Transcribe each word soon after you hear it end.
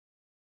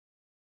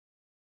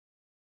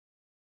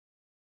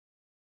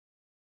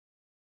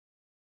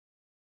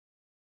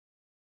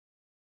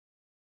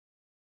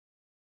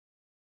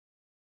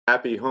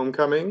Happy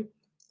homecoming.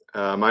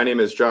 My name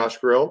is Josh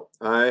Grill.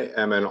 I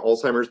am an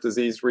Alzheimer's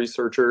disease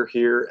researcher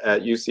here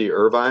at UC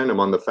Irvine. I'm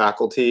on the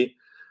faculty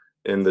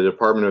in the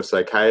Department of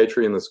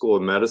Psychiatry in the School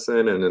of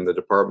Medicine and in the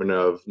Department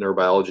of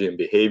Neurobiology and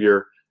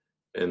Behavior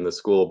in the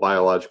School of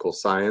Biological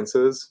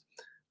Sciences.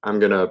 I'm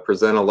going to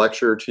present a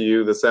lecture to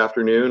you this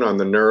afternoon on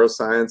the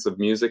neuroscience of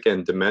music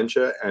and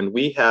dementia, and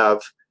we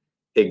have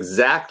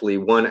exactly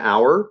 1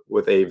 hour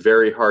with a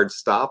very hard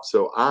stop,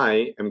 so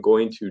I am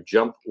going to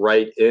jump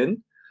right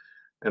in.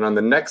 And on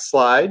the next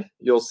slide,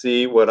 you'll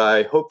see what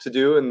I hope to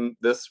do in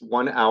this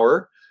 1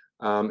 hour.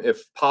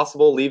 If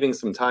possible, leaving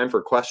some time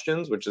for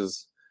questions, which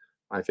is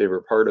my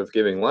favorite part of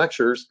giving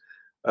lectures.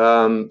 So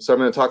I'm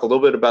going to talk a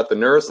little bit about the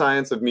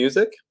neuroscience of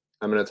music.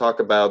 I'm going to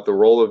talk about the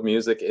role of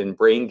music in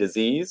brain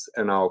disease,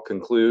 and I'll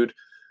conclude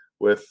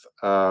with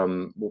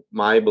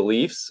my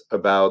beliefs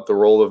about the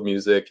role of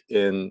music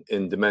in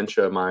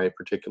dementia, my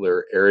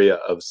particular area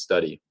of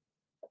study.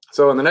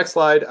 So on the next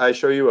slide, I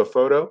show you a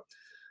photo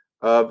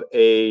of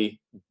a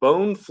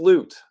bone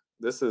flute.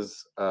 This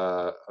is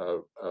a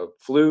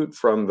flute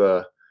from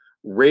the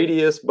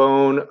radius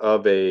bone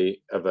of a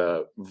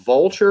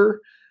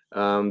vulture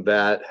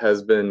that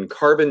has been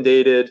carbon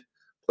dated,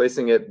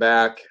 placing it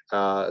back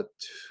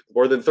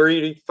more than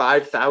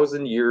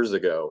 35,000 years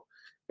ago.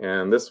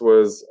 And this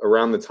was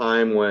around the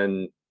time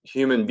when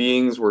human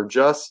beings were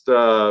just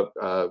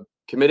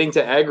committing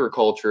to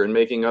agriculture and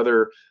making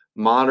other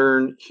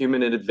modern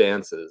human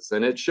advances.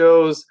 And it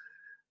shows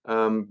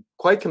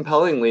quite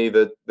compellingly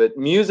that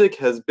music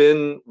has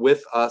been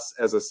with us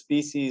as a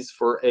species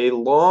for a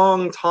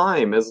long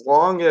time, as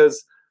long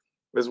as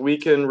we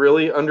can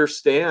really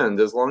understand,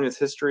 as long as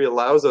history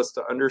allows us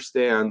to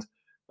understand.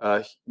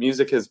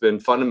 Music has been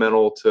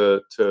fundamental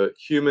to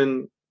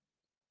human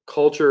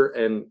culture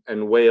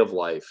and way of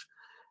life.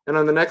 And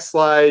on the next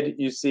slide,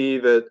 you see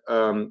that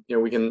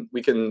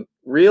we can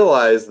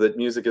realize that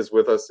music is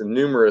with us in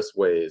numerous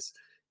ways.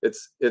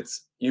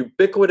 It's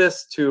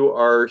ubiquitous to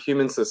our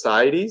human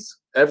societies.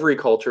 Every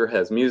culture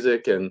has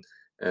music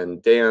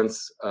and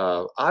dance.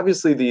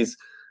 Obviously,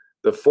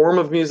 the form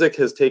of music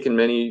has taken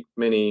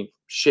many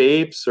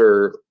shapes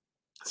or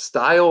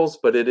styles,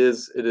 but it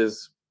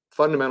is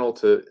fundamental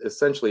to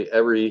essentially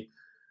every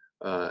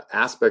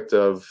aspect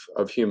of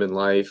human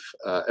life,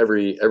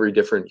 every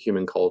different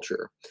human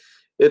culture.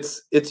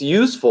 It's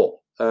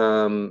useful.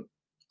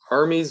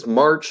 Armies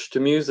march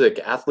to music.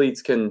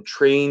 Athletes can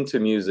train to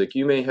music.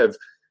 You may have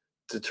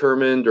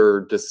determined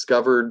or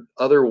discovered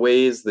other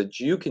ways that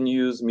you can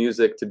use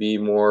music to be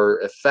more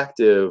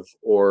effective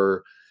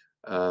or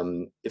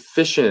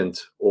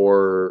efficient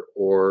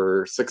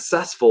or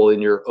successful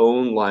in your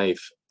own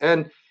life.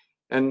 And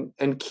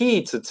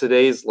key to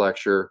today's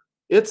lecture,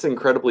 it's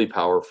incredibly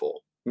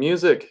powerful.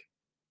 Music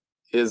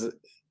is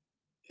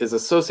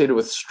associated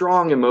with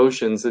strong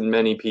emotions in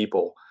many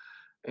people,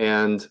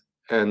 and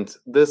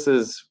this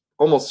is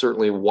almost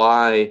certainly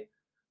why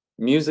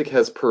music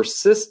has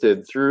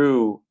persisted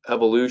through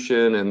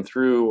evolution and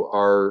through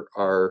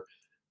our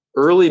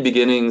early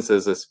beginnings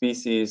as a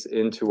species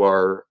into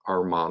our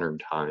modern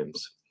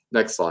times.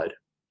 Next slide.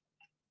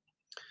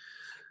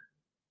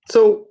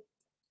 So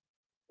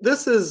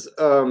this is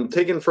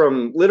taken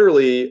from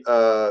literally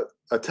a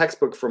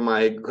textbook from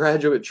my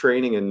graduate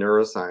training in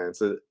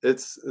neuroscience.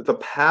 It's the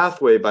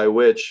pathway by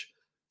which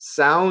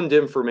sound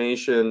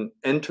information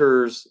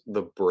enters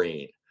the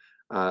brain.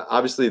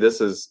 Obviously,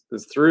 this is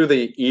through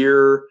the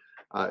ear.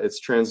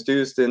 It's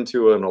transduced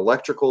into an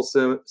electrical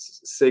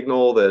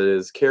signal that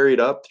is carried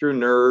up through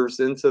nerves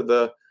into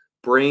the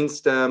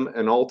brainstem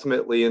and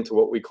ultimately into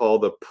what we call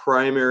the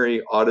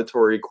primary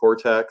auditory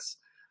cortex.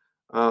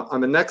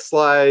 On the next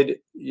slide,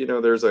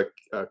 there's a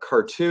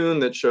cartoon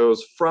that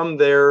shows from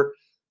there,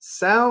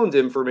 sound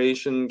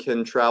information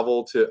can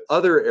travel to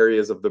other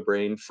areas of the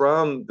brain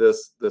from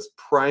this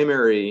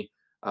primary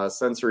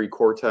sensory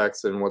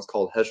cortex and what's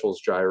called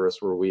Heschel's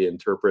gyrus, where we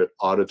interpret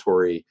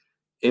auditory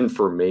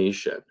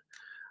information.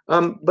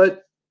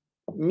 But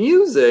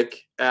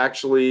music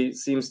actually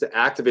seems to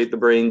activate the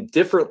brain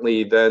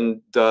differently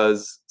than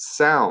does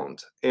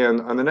sound.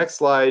 And on the next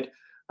slide,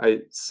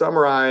 I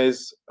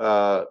summarize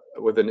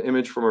with an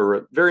image from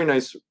a very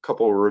nice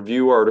couple of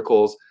review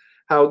articles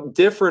how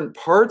different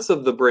parts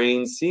of the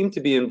brain seem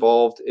to be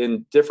involved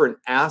in different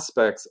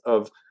aspects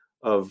of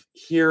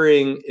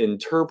hearing,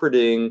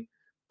 interpreting,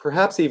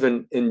 perhaps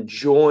even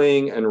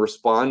enjoying and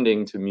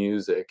responding to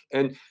music.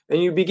 And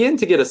you begin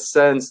to get a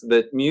sense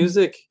that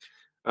music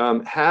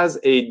has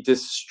a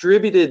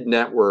distributed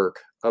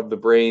network of the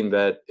brain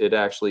that it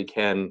actually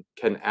can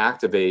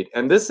activate.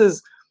 And this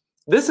is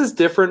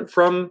different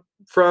from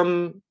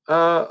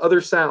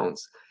other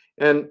sounds.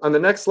 And on the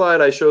next slide,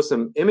 I show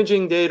some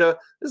imaging data.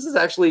 This is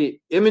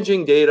actually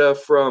imaging data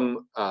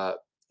from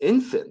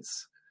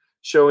infants,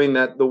 showing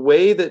that the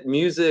way that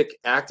music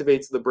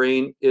activates the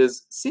brain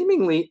is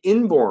seemingly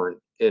inborn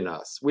in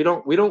us. We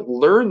don't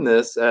learn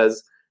this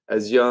as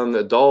young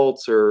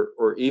adults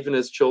or even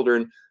as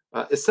children.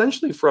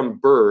 Essentially from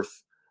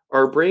birth,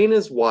 our brain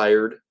is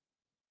wired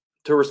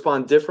to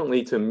respond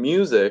differently to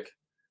music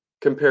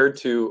compared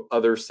to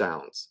other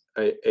sounds.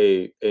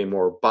 A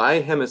more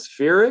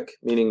bihemispheric,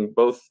 meaning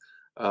both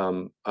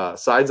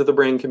sides of the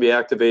brain can be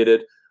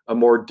activated, a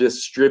more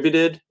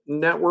distributed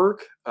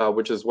network,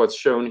 which is what's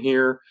shown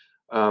here.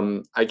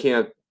 I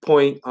can't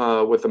point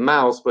with a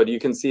mouse, but you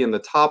can see in the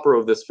top row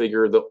of this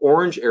figure, the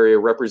orange area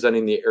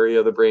representing the area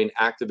of the brain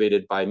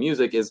activated by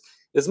music is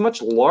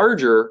much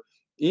larger,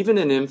 even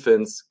in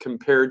infants,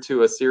 compared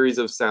to a series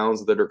of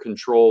sounds that are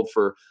controlled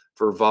for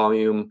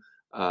volume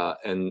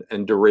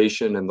and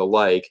duration and the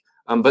like,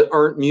 but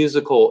aren't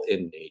musical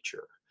in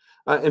nature.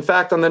 In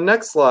fact, on the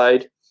next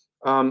slide,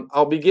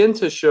 I'll begin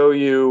to show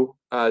you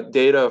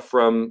data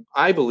from,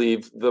 I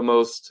believe, the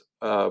most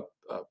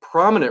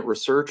prominent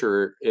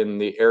researcher in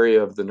the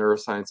area of the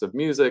neuroscience of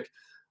music,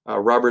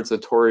 Robert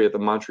Zatorri at the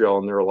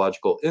Montreal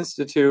Neurological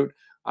Institute,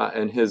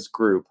 and his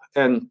group.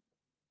 And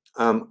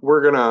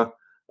we're going to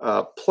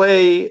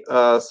play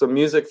some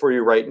music for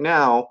you right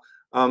now,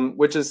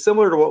 which is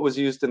similar to what was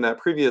used in that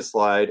previous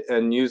slide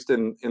and used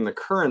in the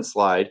current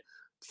slide.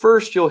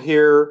 First, you'll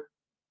hear,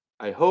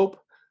 I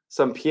hope,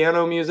 some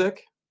piano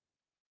music.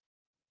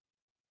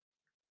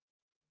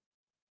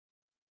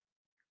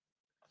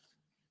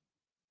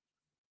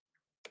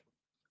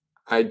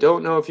 I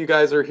don't know if you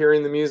guys are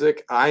hearing the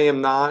music. I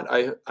am not.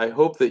 I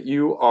hope that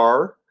you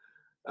are.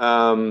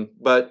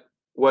 But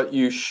what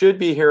you should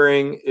be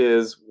hearing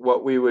is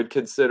what we would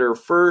consider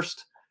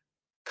first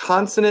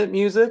consonant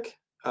music,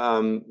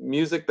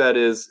 music that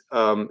is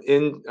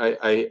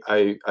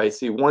I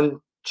see one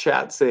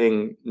chat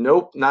saying,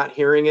 nope, not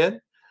hearing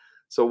it.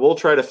 So we'll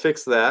try to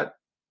fix that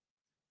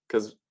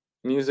because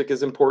music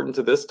is important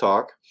to this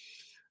talk.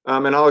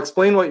 And I'll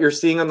explain what you're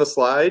seeing on the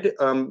slide.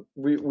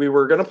 We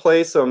were going to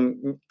play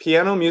some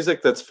piano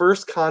music that's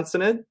first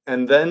consonant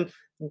and then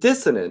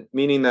dissonant,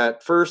 meaning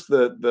that first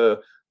the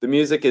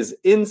music is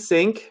in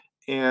sync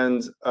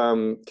and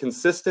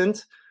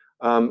consistent.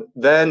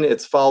 Then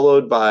it's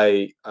followed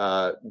by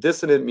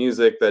dissonant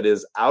music that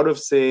is out of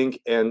sync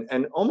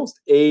and almost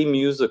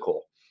amusical.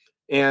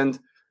 And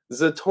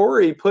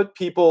Zatorri put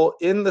people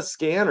in the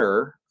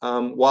scanner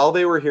while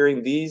they were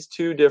hearing these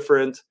two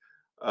different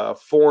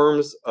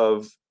forms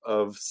of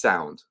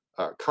sound,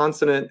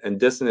 consonant and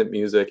dissonant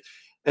music,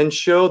 and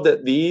showed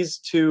that these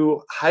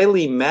two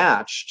highly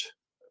matched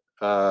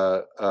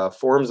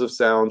forms of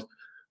sound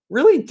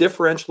really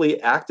differentially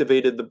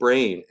activated the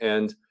brain.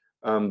 And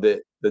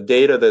the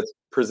data that's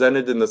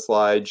presented in the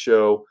slide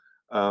show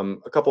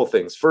a couple of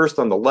things. First,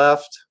 on the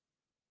left,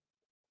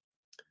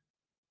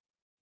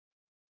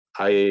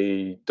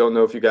 I don't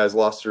know if you guys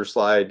lost your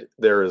slide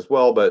there as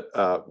well, but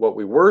what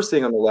we were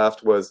seeing on the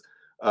left was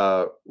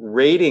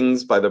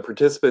ratings by the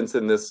participants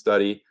in this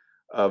study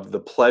of the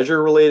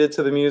pleasure related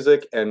to the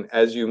music. And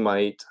as you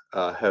might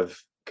have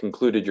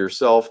concluded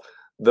yourself,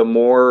 the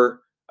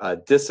more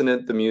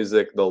dissonant the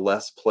music, the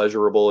less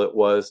pleasurable it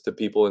was to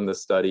people in the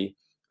study.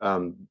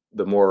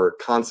 The more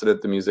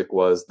consonant the music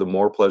was, the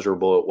more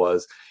pleasurable it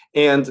was,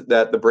 and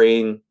that the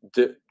brain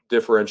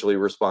differentially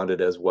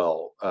responded as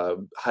well,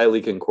 highly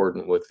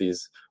concordant with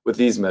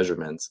these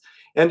measurements.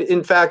 And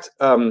in fact,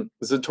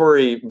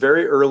 Zatorri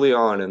very early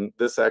on, and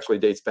this actually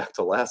dates back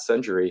to last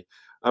century,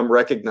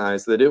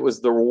 recognized that it was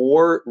the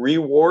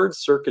reward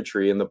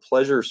circuitry and the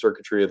pleasure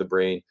circuitry of the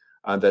brain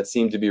that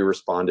seemed to be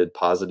responded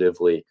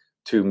positively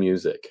to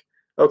music.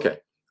 Okay,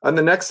 on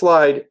the next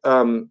slide,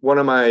 one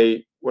of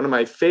my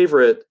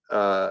favorite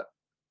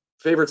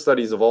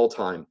studies of all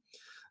time.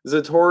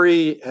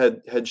 Zatorri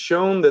had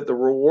shown that the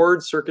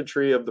reward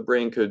circuitry of the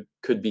brain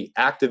could be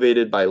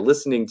activated by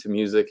listening to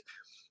music.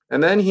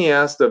 And then he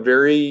asked a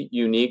very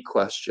unique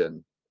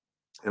question.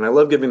 And I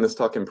love giving this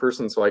talk in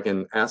person so I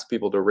can ask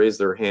people to raise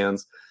their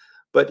hands.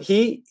 But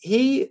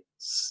he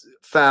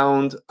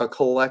found a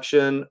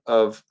collection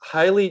of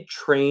highly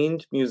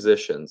trained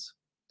musicians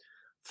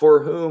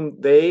for whom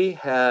they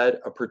had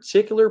a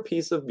particular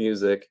piece of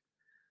music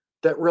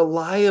that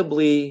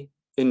reliably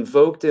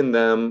invoked in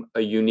them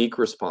a unique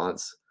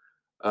response.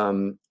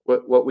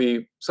 What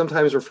we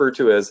sometimes refer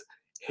to as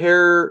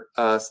hair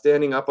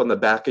standing up on the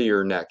back of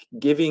your neck,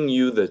 giving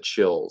you the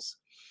chills.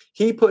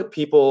 He put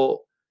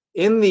people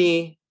in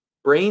the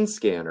brain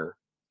scanner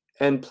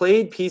and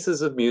played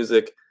pieces of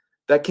music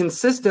that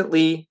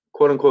consistently,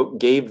 quote unquote,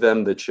 gave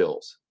them the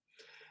chills.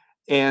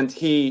 And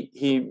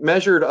he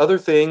measured other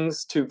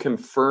things to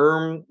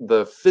confirm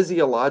the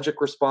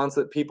physiologic response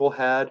that people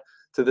had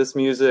to this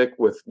music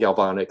with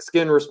galvanic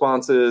skin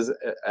responses,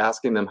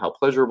 asking them how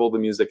pleasurable the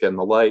music and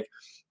the like.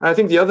 And I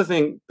think the other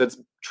thing that's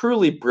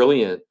truly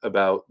brilliant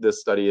about this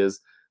study is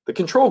the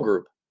control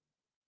group.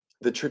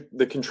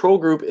 The control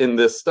group in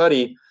this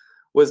study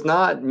was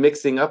not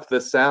mixing up the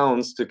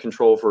sounds to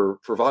control for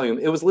volume.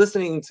 It was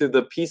listening to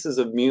the pieces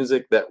of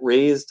music that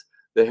raised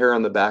the hair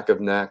on the back of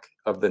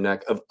the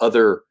neck of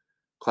other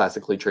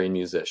classically trained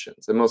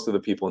musicians. And most of the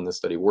people in this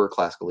study were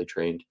classically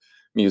trained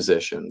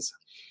musicians.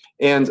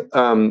 And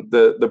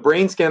the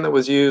brain scan that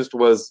was used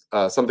was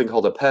something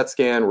called a PET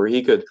scan, where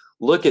he could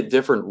look at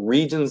different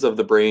regions of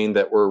the brain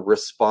that were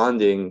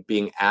responding,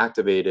 being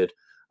activated,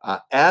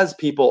 as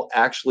people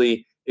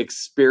actually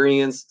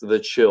experienced the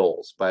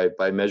chills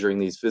by measuring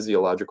these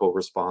physiological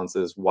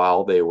responses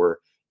while they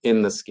were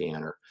in the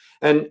scanner.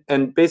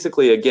 And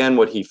basically, again,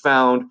 what he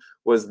found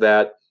was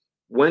that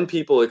when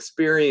people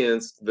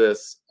experienced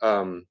this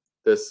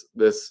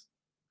this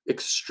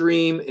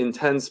extreme,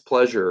 intense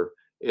pleasure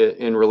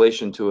in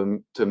relation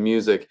to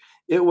music,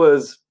 it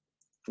was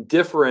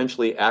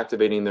differentially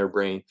activating their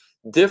brain,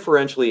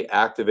 differentially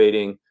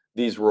activating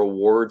these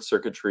reward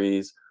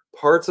circuitries,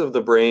 parts of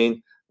the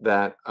brain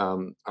that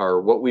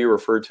are what we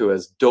refer to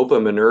as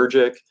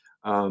dopaminergic.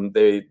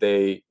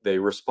 They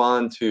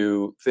respond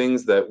to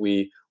things that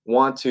we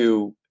want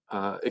to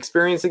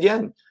experience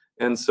again.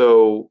 And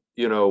so,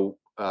 you know,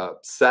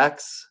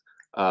 sex,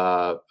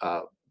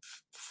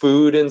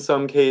 food in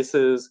some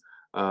cases,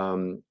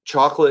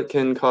 chocolate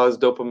can cause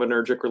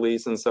dopaminergic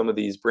release in some of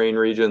these brain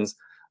regions.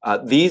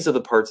 These are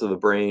the parts of the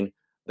brain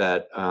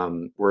that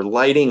were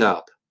lighting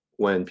up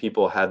when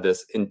people had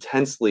this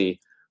intensely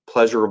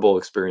pleasurable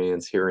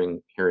experience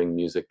hearing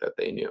music that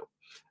they knew.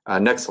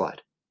 Next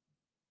slide.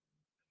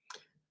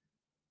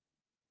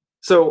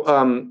 So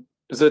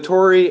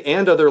Zatori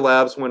and other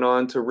labs went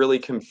on to really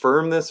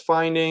confirm this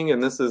finding,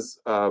 and this is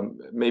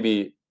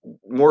maybe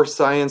more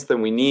science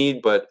than we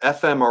need, but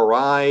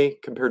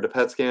fMRI compared to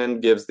PET scan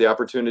gives the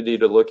opportunity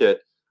to look at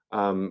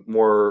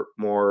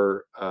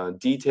more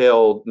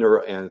detailed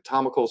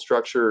neuroanatomical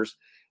structures,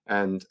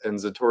 and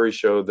Zatori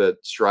showed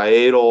that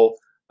striatal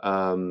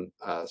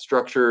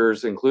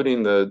structures,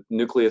 including the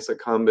nucleus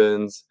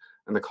accumbens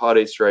and the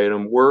caudate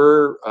striatum,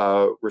 were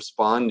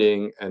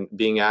responding and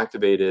being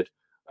activated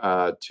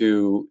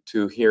to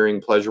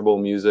hearing pleasurable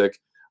music.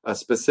 A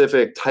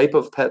specific type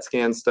of PET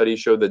scan study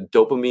showed that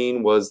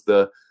dopamine was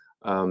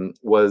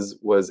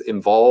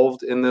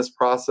involved in this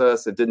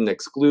process. It didn't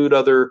exclude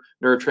other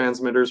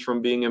neurotransmitters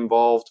from being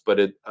involved,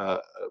 but a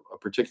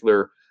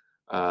particular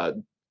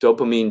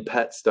dopamine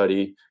PET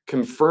study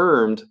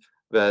confirmed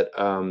that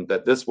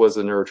that this was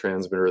a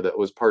neurotransmitter that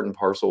was part and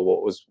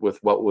parcel with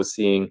what was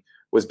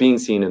being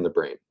seen in the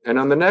brain. And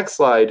on the next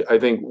slide, I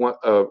think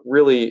a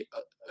really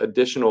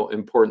additional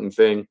important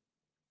thing,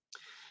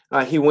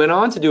 he went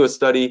on to do a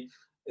study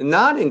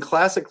not in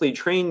classically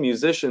trained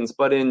musicians,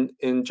 but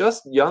in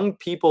just young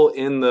people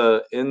in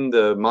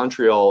the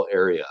Montreal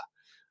area.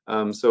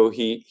 So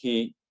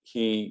he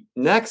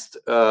next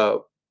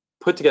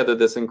put together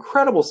this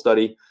incredible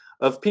study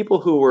of people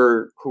who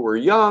were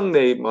young.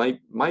 They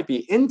might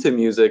be into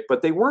music,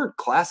 but they weren't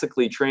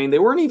classically trained. They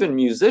weren't even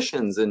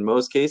musicians in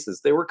most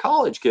cases. They were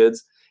college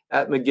kids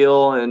at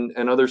McGill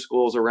and other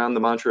schools around the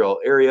Montreal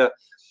area.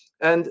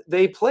 And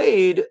they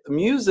played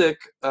music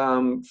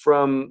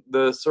from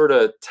the sort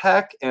of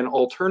tech and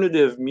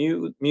alternative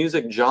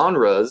music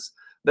genres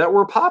that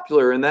were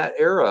popular in that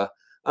era.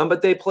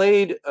 But they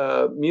played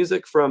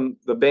music from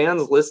the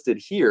bands listed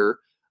here,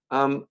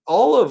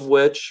 all of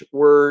which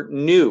were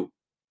new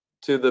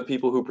to the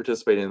people who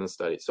participated in the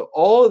study. So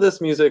all of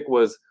this music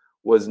was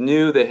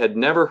new. They had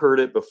never heard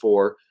it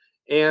before.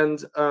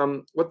 And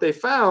what they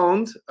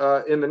found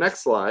in the next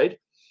slide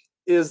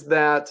is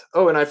that,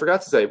 oh, and I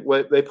forgot to say,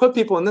 they put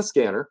people in the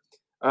scanner,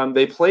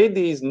 they played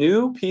these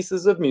new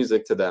pieces of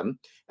music to them,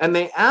 and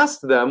they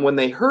asked them when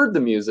they heard the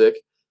music,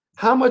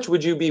 how much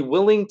would you be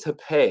willing to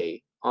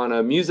pay on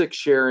a music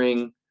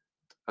sharing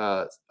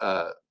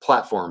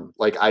platform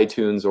like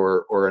iTunes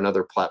or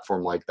another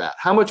platform like that?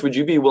 How much would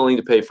you be willing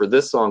to pay for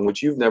this song,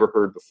 which you've never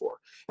heard before?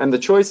 And the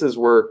choices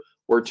were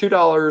 $2,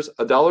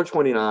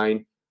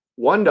 $1.29,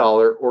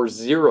 $1, or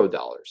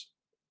 $0.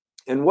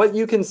 And what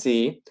you can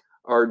see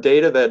are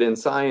data that in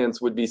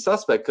science would be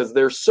suspect because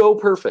they're so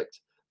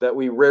perfect that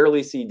we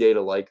rarely see data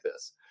like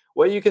this.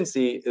 What you can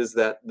see is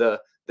that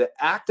the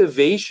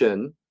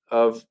activation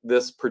of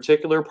this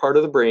particular part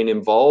of the brain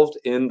involved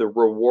in the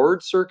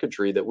reward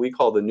circuitry that we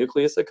call the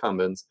nucleus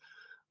accumbens,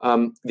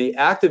 the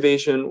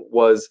activation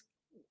was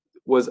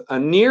a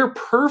near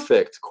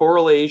perfect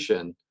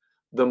correlation.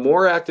 The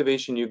more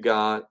activation you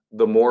got,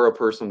 the more a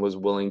person was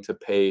willing to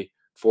pay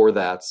for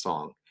that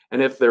song.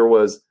 And if there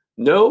was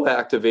no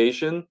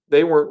activation,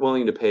 they weren't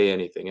willing to pay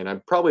anything. And I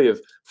probably have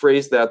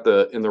phrased that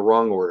in the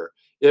wrong order.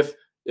 If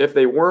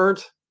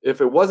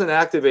it wasn't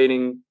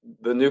activating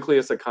the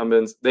nucleus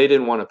accumbens, they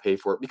didn't want to pay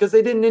for it because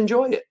they didn't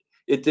enjoy it.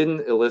 It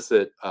didn't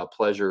elicit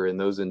pleasure in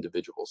those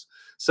individuals.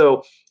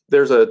 So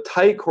there's a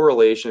tight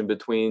correlation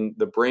between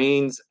the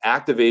brain's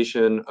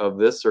activation of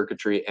this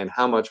circuitry and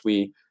how much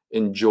we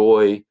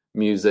enjoy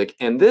music.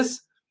 And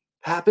this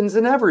happens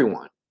in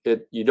everyone.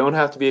 You don't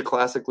have to be a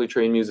classically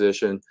trained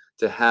musician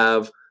to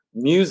have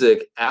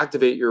music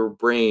activate your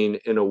brain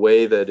in a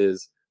way that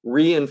is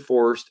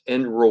reinforced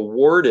and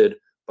rewarded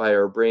by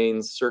our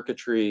brain's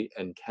circuitry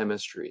and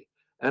chemistry.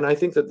 And I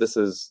think that this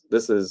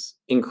is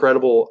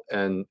incredible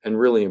and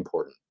really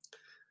important.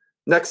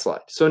 Next slide.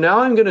 So now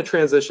I'm going to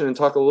transition and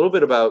talk a little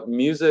bit about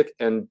music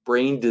and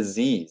brain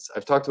disease.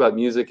 I've talked about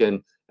music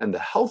and the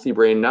healthy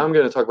brain. Now I'm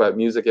going to talk about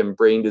music and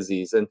brain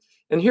disease. And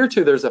here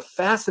too, there's a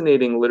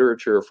fascinating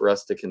literature for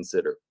us to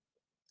consider.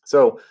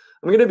 So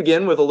I'm going to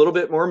begin with a little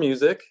bit more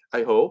music,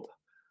 I hope.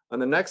 On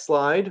the next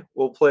slide,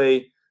 we'll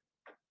play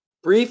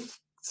brief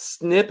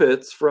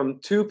snippets from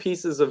 2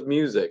 pieces of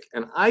music,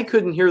 and I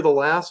couldn't hear the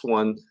last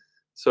one,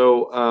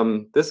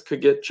 so this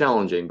could get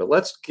challenging, but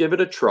let's give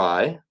it a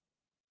try.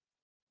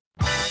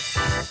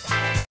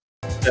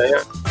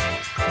 Okay.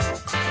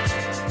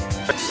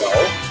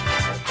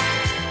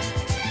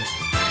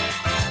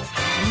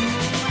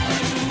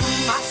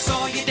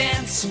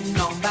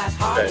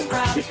 Okay,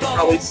 we can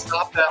probably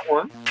stop that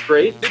one.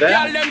 Great.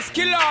 That.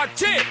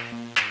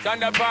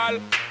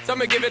 Some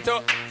give it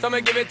to, some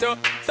give it to,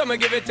 some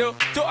give it to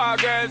our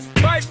girls.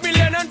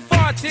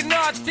 5,040,000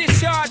 naughty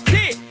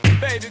shorty,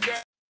 baby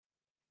girl.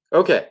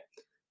 Okay,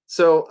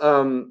 so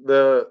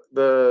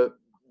the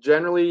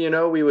generally, you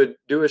know, we would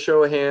do a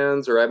show of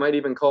hands, or I might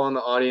even call on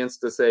the audience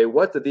to say,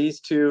 what do these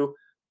 2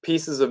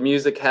 pieces of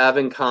music have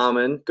in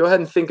common? Go ahead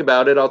and think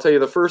about it. I'll tell you,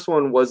 the first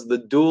one was the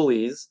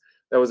Doolies.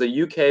 That was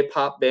a UK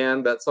pop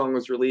band. That song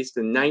was released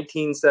in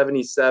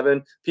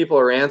 1977. People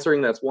are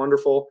answering. That's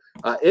wonderful.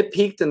 It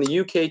peaked in the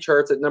UK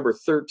charts at number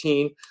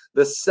 13.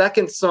 The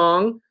second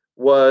song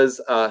was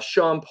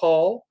Sean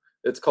Paul.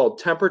 It's called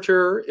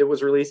Temperature. It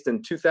was released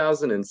in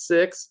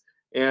 2006.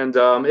 And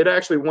it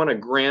actually won a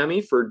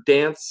Grammy for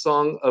Dance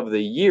Song of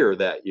the Year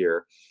that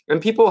year.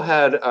 And people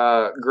had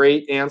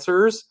great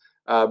answers.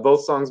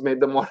 Both songs made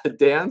them want to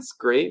dance.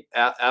 Great,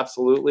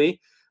 absolutely.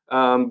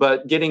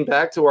 But getting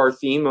back to our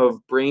theme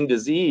of brain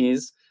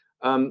disease,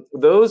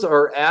 those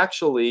are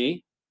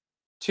actually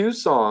 2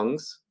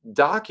 songs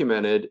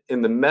documented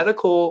in the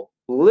medical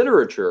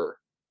literature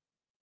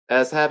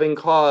as having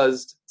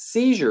caused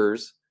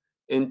seizures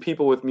in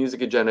people with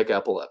musicogenic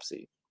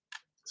epilepsy.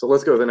 So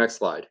let's go to the next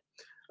slide.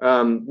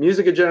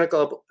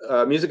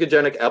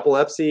 Musicogenic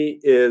epilepsy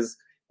is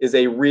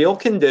a real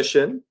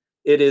condition.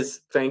 It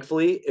is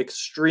thankfully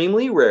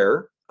extremely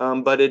rare,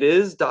 but it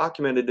is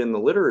documented in the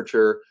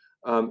literature.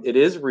 It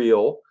is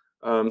real.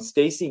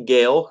 Stacy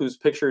Gale, who's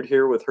pictured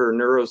here with her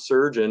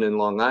neurosurgeon in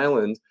Long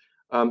Island,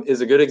 is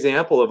a good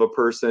example of a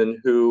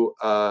person who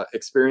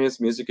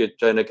experienced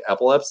musicogenic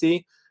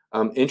epilepsy.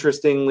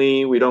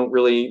 Interestingly, we don't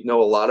really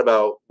know a lot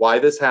about why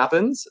this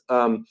happens.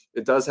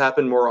 It does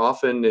happen more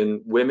often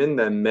in women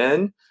than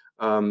men,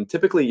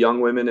 typically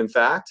young women, in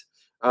fact.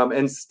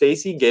 And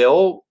Stacy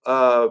Gale,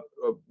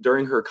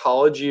 during her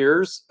college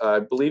years, I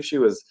believe she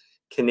was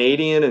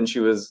Canadian, and she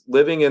was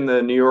living in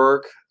the New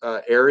York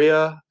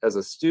area as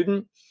a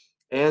student,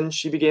 and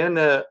she began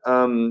to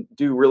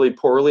do really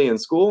poorly in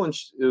school, and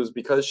it was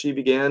because she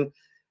began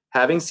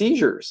having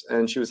seizures,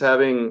 and she was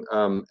having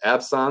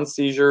absence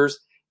seizures,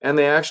 and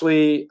they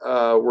actually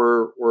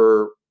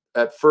were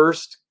at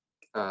first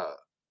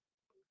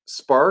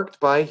sparked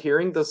by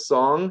hearing the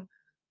song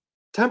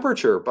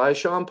Temperature by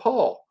Sean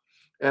Paul.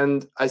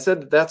 And I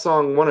said that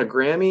song won a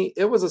Grammy.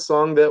 It was a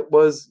song that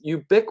was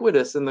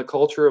ubiquitous in the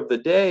culture of the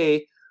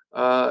day,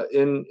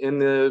 in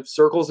the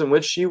circles in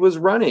which she was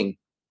running.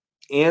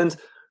 And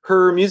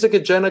her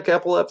musicogenic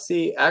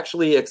epilepsy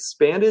actually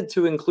expanded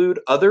to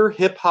include other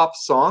hip hop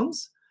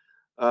songs.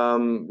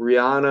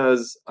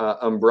 Rihanna's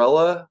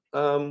Umbrella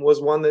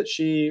was one that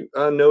she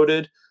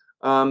noted.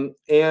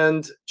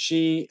 And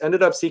she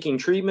ended up seeking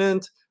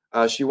treatment.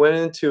 She went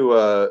into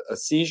a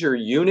seizure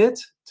unit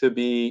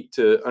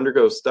to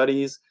undergo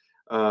studies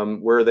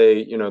where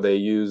they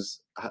use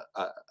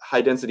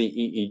high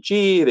density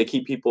EEG. They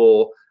keep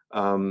people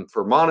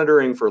for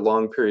monitoring for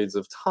long periods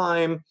of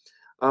time.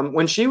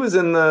 When she was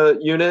in the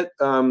unit,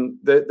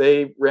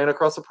 they ran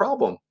across a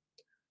problem.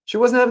 She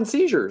wasn't having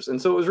seizures,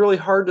 and so it was really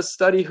hard to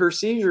study her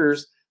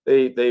seizures.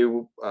 They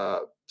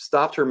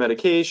stopped her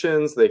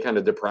medications. They kind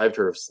of deprived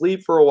her of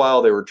sleep for a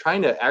while. They were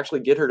trying to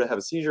actually get her to have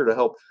a seizure to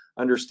help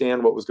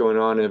understand what was going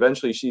on. And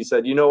eventually she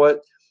said, you know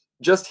what,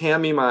 just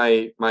hand me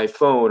my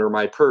phone or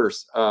my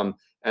purse.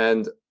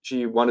 And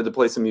she wanted to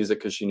play some music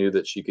because she knew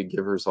that she could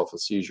give herself a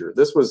seizure.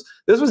 This was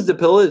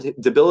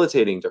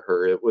debilitating to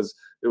her. It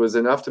was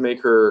enough to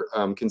make her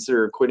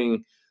consider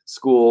quitting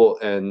school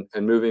and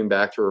moving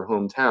back to her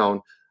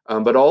hometown.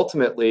 But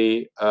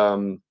ultimately,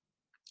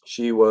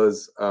 she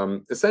was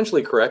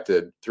essentially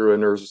corrected through a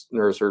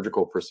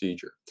neurosurgical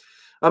procedure.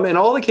 In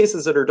all the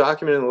cases that are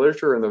documented in the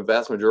literature, and the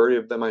vast majority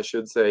of them, I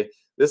should say,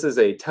 this is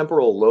a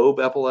temporal lobe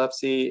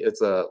epilepsy.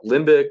 It's a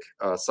limbic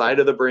side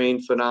of the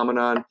brain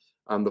phenomenon.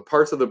 The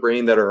parts of the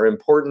brain that are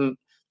important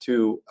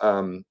to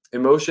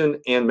emotion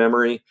and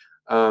memory.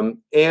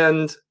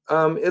 And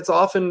it's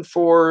often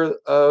for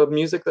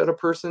music that a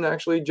person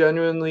actually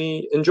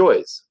genuinely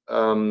enjoys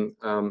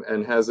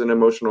and has an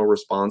emotional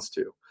response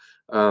to.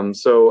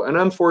 So an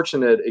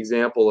unfortunate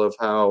example of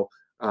how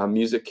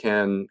music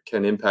can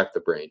impact the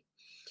brain.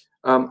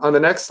 On the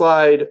next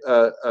slide,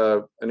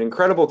 an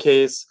incredible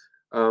case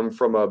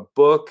from a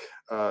book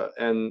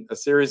and a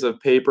series of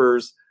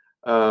papers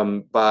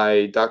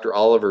by Dr.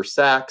 Oliver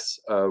Sacks,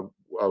 a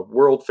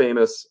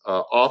world-famous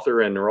author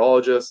and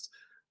neurologist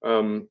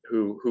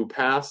who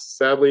passed,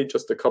 sadly,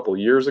 just a couple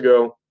years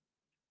ago.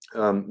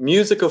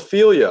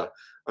 Musicophilia,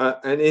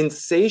 an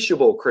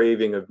insatiable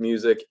craving of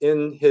music.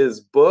 In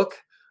his book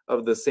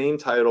of the same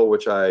title,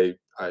 which I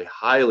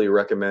highly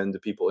recommend to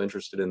people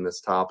interested in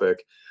this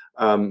topic,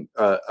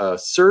 a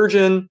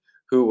surgeon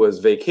who was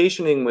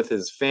vacationing with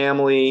his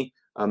family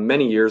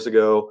many years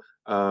ago.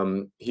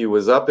 He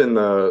was up in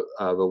the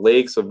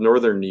lakes of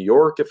northern New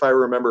York, if I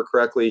remember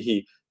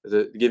correctly.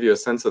 To give you a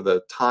sense of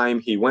the time,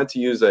 he went to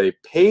use a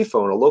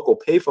payphone, a local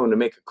payphone, to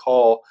make a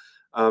call,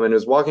 and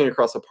was walking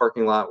across a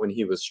parking lot when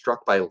he was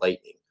struck by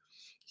lightning.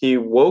 He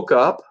woke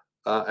up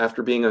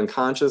after being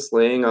unconscious,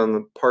 laying on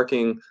the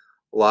parking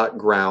lot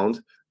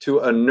ground, to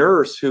a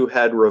nurse who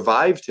had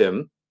revived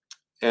him.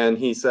 And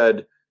he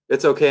said,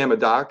 "It's okay, I'm a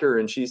doctor."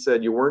 And she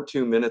said, "You weren't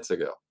 2 minutes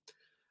ago."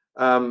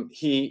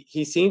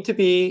 He seemed to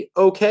be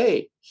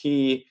okay.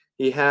 He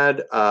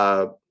had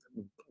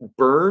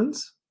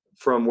burns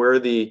from where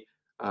the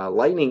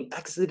lightning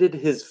exited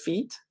his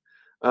feet,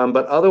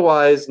 but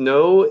otherwise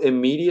no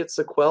immediate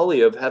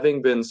sequelae of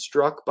having been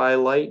struck by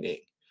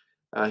lightning.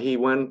 He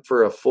went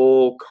for a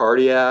full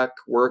cardiac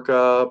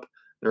workup,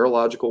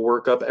 neurological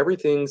workup.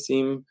 Everything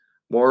seemed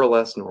more or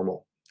less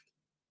normal.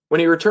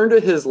 When he returned to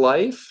his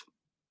life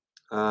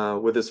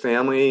with his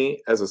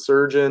family as a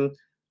surgeon,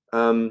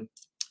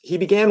 he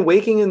began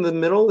waking in the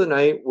middle of the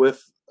night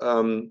with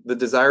the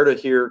desire to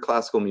hear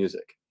classical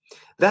music.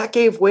 That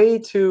gave way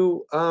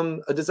to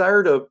a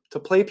desire to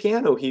play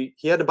piano. He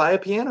had to buy a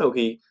piano.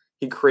 He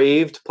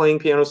craved playing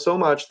piano so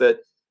much that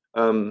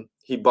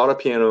he bought a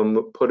piano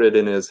and put it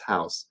in his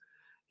house.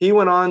 He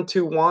went on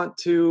to want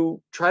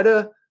to try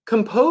to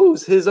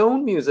compose his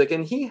own music,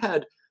 and he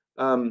had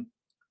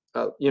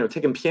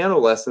taken piano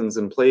lessons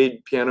and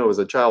played piano as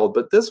a child.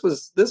 But this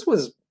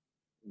was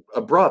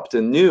abrupt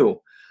and new,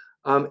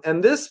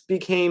 and this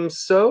became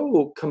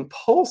so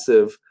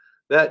compulsive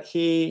that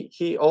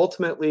he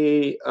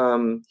ultimately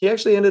he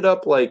actually ended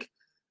up like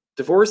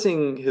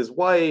divorcing his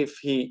wife.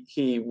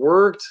 He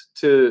worked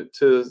to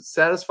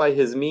satisfy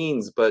his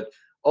means, but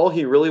all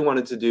he really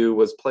wanted to do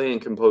was play and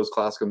compose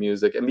classical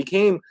music, and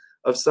became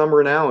of some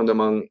renown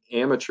among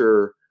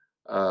amateur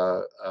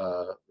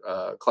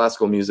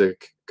classical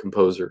music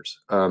composers.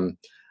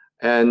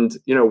 And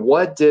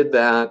what did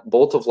that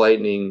bolt of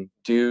lightning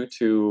do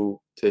to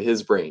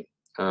his brain?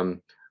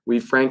 We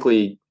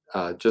frankly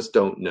just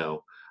don't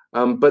know.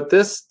 But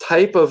this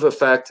type of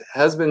effect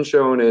has been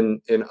shown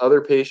in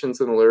other patients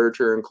in the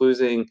literature,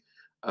 including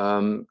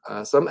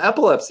some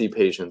epilepsy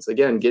patients.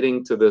 Again,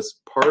 getting to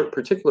this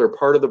particular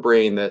part of the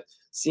brain that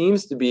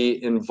seems to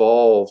be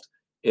involved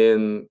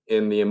in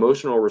the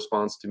emotional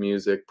response to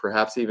music,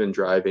 perhaps even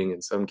driving,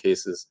 in some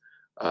cases,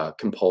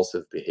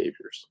 compulsive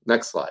behaviors.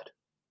 Next slide.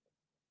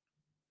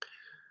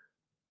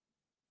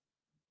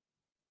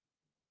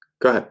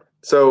 Go ahead.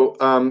 So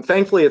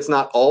thankfully, it's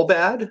not all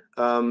bad.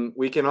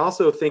 We can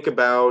also think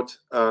about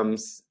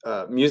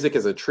music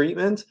as a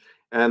treatment.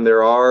 And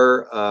there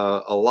are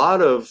a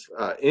lot of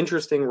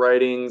interesting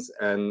writings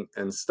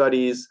and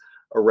studies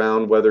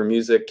around whether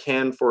music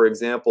can, for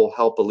example,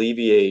 help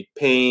alleviate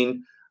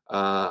pain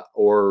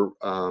or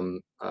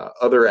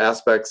other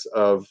aspects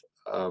of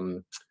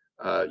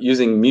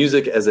using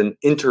music as an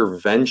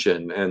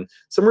intervention. And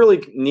some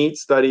really neat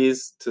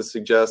studies to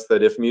suggest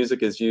that if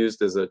music is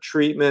used as a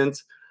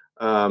treatment,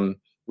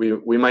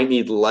 we might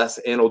need less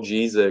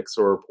analgesics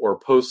or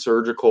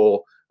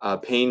post-surgical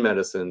pain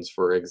medicines,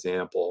 for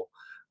example.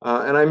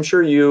 And I'm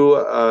sure you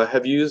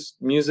have used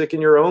music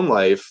in your own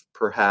life,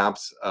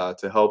 perhaps,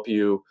 to help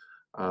you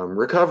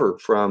recover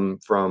from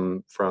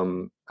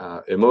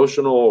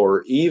emotional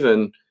or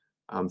even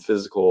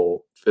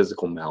physical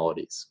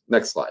maladies.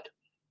 Next slide.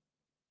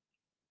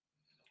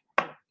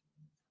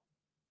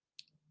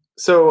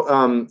 So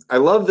I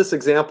love this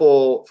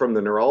example from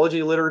the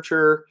neurology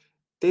literature.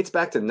 Dates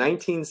back to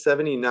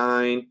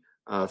 1979,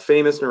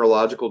 famous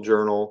neurological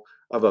journal,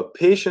 of a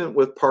patient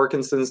with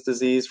Parkinson's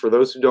disease. For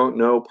those who don't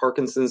know,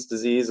 Parkinson's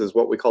disease is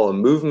what we call a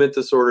movement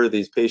disorder.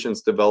 These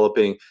patients develop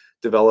a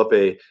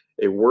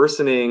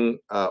worsening,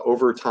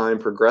 over time,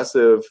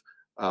 progressive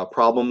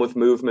problem with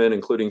movement,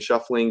 including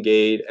shuffling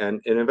gait,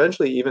 and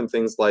eventually even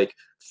things like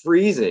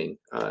freezing,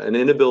 an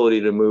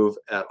inability to move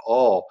at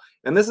all.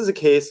 And this is a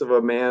case of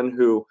a man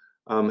who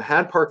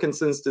had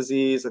Parkinson's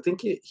disease. I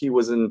think he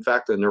was, in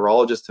fact, a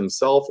neurologist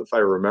himself, if I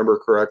remember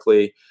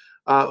correctly,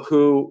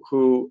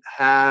 who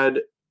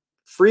had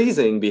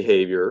freezing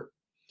behavior,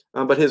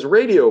 but his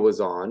radio was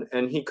on,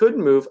 and he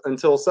couldn't move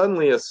until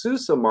suddenly a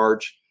Sousa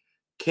march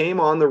came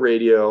on the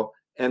radio,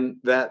 and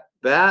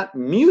that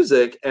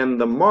music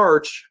and the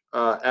march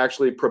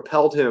actually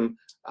propelled him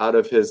out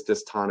of his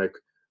dystonic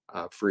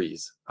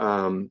freeze.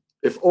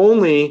 If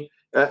only,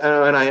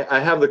 and I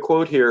have the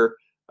quote here,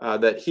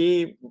 that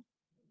he,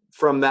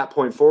 from that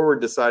point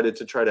forward, decided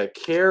to try to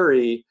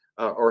carry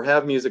or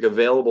have music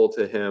available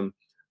to him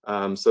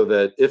so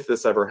that if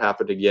this ever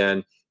happened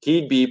again,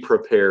 he'd be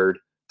prepared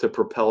to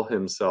propel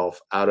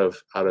himself out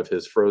of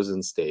his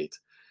frozen state.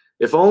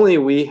 If only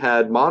we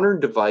had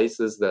modern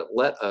devices that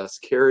let us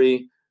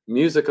carry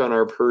music on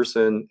our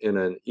person in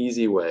an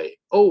easy way.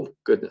 Oh,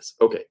 goodness.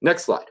 Okay,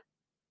 next slide.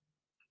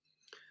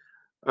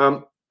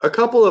 A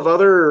couple of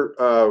other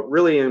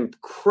really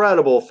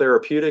incredible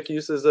therapeutic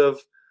uses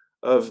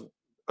of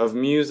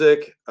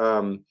music.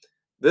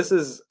 This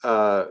is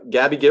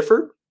Gabby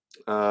Gifford,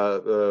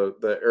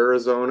 the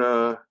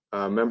Arizona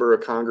a member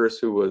of Congress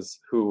who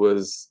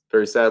was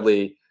very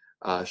sadly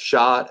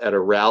shot at a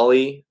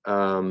rally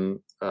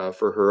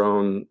for her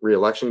own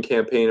reelection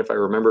campaign, if I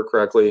remember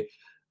correctly.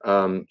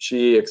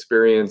 She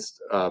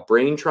experienced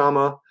brain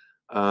trauma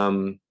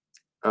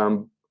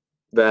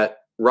that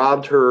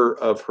robbed her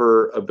of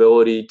her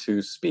ability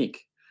to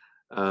speak.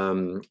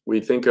 We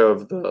think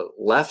of the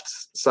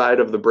left side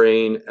of the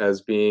brain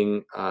as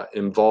being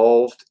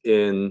involved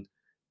in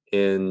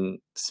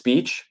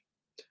speech.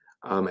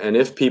 And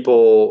if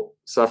people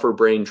suffer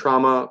brain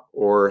trauma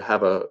or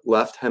have a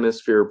left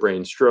hemisphere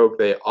brain stroke,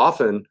 they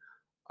often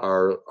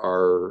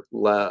are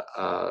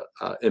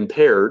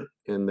impaired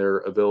in their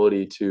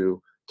ability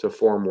to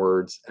form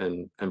words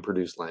and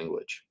produce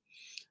language.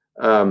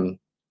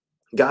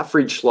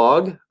 Gottfried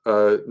Schlag,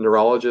 a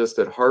neurologist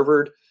at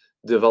Harvard,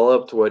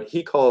 developed what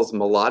he calls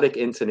melodic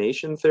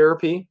intonation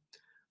therapy,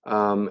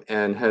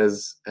 and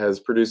has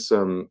produced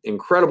some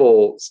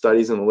incredible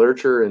studies in the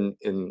literature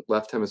in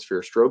left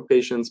hemisphere stroke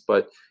patients.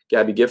 But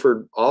Gabby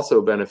Gifford also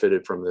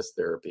benefited from this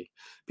therapy.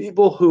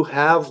 People who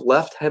have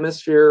left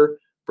hemisphere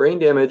brain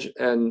damage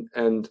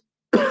and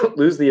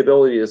lose the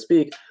ability to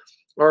speak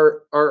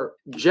are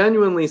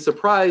genuinely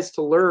surprised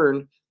to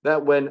learn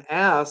that when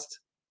asked,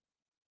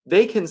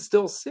 they can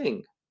still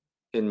sing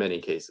in many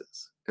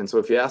cases. And so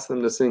if you ask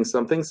them to sing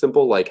something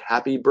simple like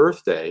Happy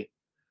Birthday,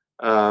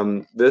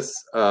 this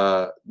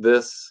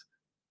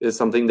is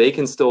something they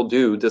can still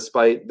do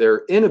despite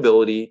their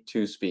inability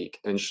to speak.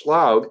 And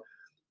Schlag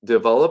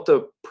developed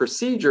a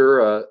procedure,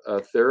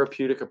 a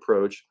therapeutic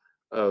approach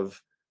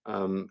of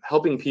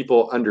helping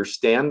people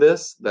understand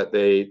this, that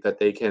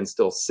they can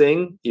still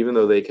sing even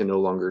though they can no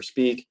longer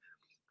speak,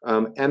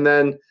 and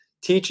then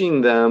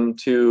teaching them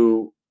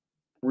to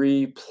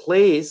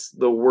replace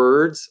the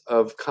words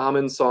of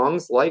common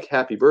songs like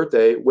Happy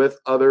Birthday with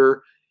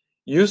other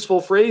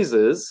useful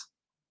phrases,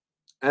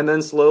 and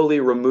then slowly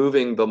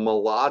removing the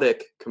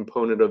melodic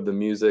component of the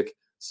music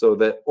so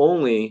that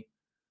only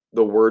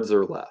the words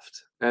are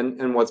left.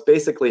 And what's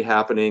basically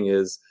happening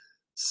is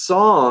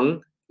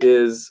song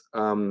is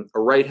a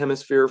right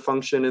hemisphere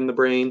function in the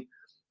brain,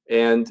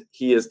 and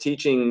he is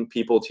teaching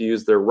people to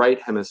use their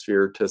right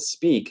hemisphere to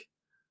speak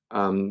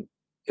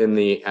in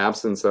the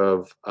absence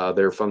of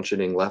their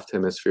functioning left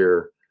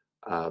hemisphere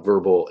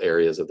verbal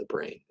areas of the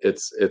brain.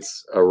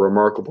 It's a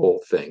remarkable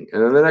thing.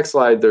 And in the next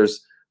slide,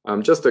 there's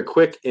just a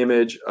quick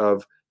image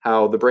of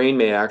how the brain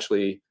may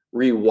actually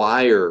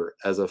rewire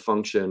as a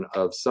function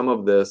of some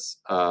of this,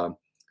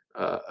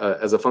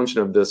 as a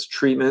function of this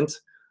treatment.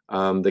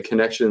 The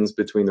connections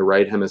between the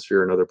right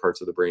hemisphere and other parts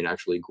of the brain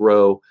actually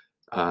grow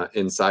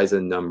in size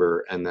and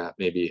number, and that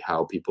may be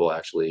how people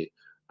actually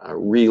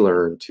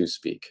relearn to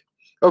speak.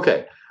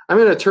 Okay, I'm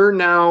going to turn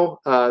now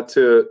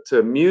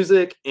to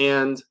music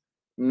and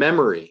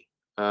memory,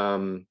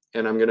 and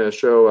I'm going to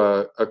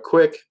show a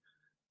quick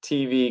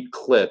TV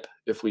clip,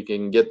 if we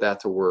can get that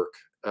to work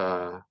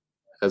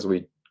as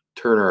we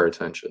turn our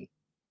attention.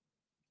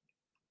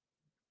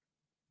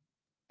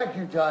 Thank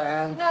you,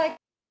 Diane.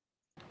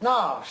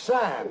 Now,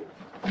 Sam,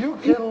 you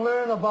can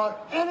learn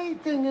about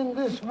anything in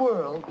this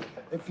world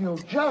if you'll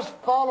just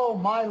follow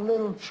my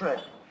little trick.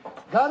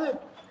 Got it?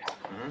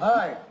 Mm-hmm. All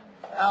right,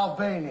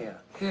 Albania.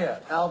 Here,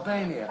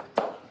 Albania.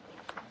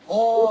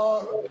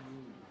 Or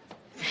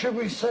should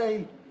we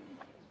say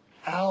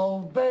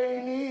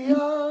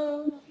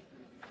Albania?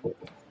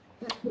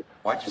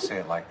 Why'd you say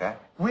it like that?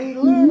 We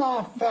learn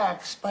our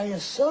facts by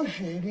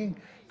associating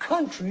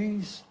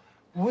countries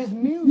with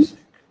music.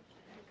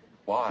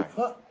 Why?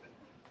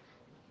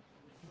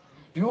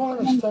 Do you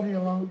want to study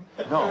alone?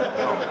 No.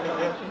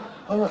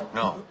 All right.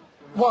 No.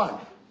 1,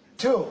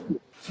 2,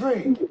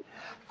 3.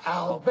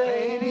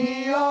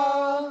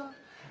 Albania,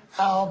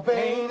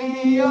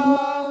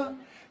 Albania,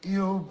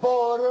 you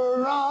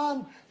border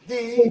on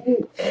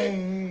the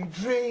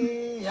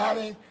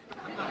Adriatic.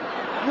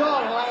 Your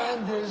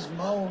land is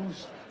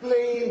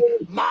mostly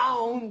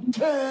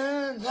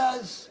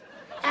mountainous,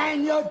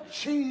 and your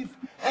chief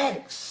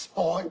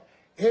export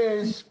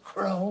is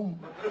chrome.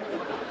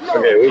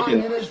 Okay, we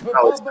can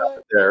probably stop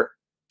it there.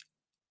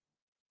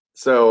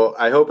 So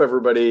I hope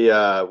everybody,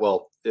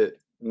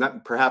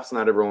 perhaps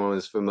not everyone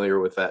is familiar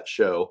with that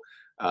show.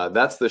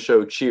 That's the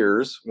show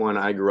Cheers, one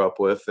I grew up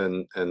with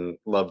and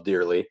loved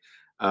dearly.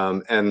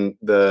 And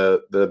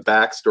the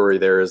backstory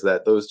there is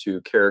that those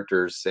two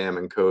characters, Sam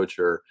and Coach,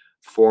 are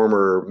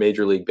former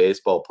Major League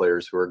Baseball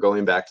players who are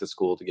going back to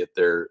school to get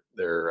their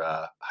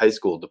high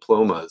school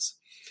diplomas.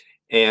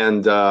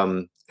 And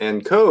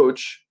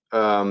Coach,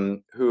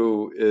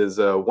 who is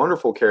a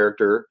wonderful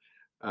character,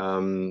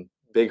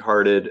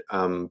 big-hearted,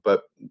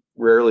 but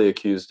rarely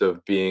accused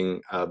of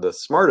being the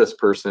smartest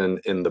person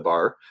in the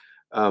bar,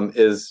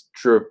 is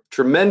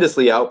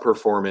tremendously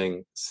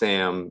outperforming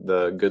Sam,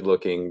 the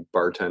good-looking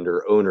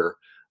bartender owner,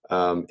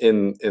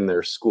 in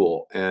their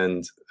school.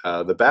 And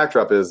the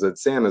backdrop is that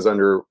Sam is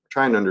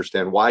trying to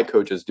understand why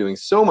Coach is doing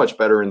so much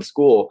better in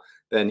school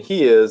than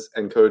he is,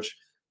 and Coach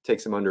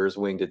takes him under his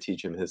wing to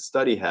teach him his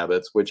study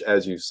habits, which,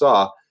 as you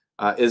saw,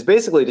 is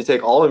basically to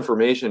take all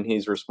information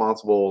he's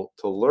responsible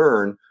to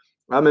learn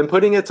and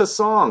putting it to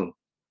song.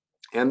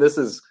 And this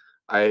is,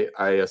 I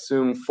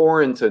assume,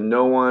 foreign to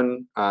no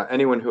one.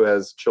 Anyone who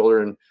has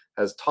children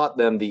has taught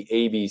them the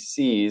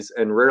ABCs,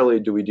 and rarely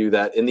do we do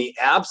that in the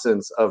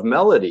absence of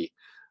melody.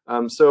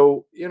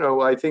 So, you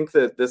know, I think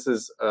that this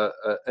is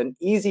an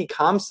easy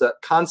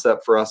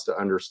concept for us to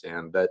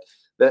understand,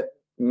 that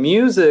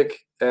music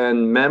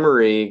and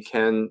memory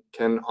can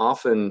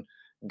often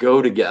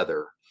go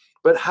together.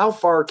 But how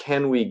far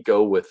can we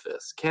go with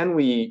this? Can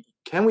we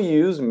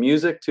use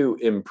music to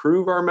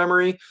improve our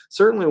memory?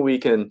 Certainly we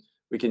can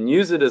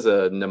use it as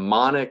a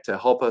mnemonic to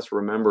help us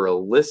remember a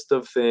list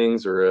of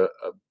things or a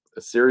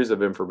series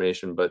of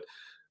information, but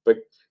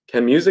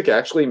can music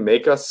actually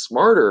make us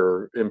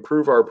smarter,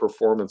 improve our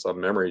performance on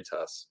memory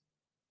tests?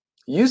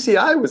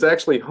 UCI was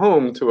actually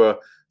home to a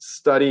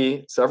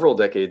study several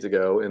decades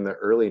ago in the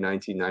early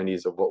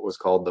 1990s of what was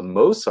called the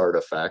Mozart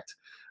effect.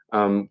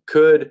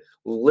 Could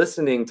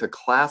listening to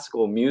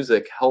classical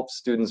music help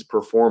students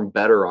perform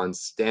better on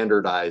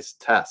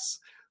standardized tests?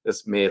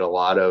 This made a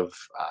lot of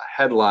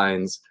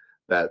headlines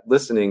that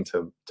listening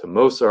to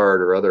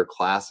Mozart or other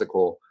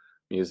classical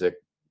music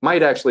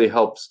might actually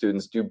help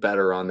students do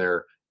better on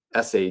their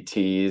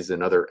SATs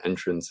and other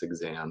entrance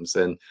exams.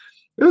 And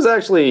it was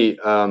actually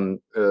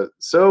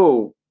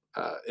so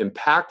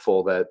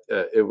impactful that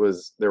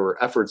there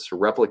were efforts to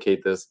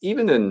replicate this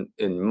even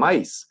in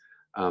mice,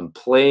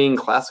 playing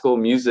classical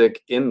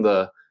music in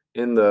the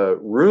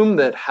room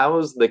that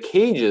housed the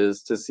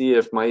cages to see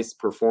if mice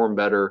perform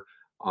better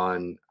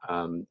on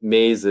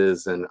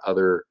mazes and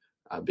other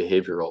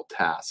behavioral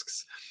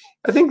tasks.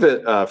 I think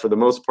that for the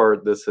most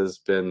part, this has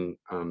been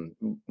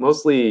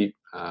mostly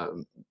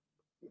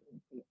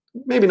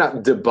maybe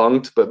not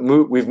debunked, but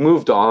we've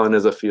moved on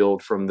as a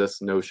field from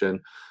this notion.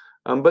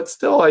 But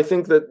still, I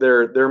think that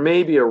there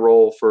may be a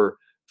role for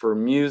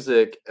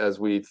music as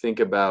we think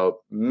about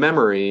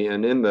memory.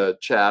 And in the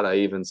chat, I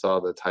even saw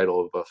the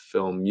title of a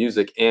film,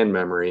 Music and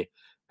Memory.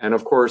 And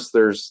of course,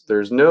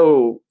 there's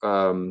no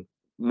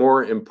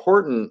more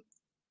important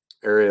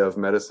area of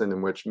medicine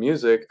in which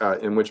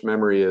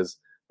memory is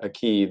a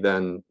key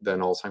than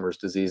Alzheimer's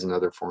disease and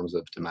other forms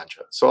of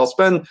dementia. So I'll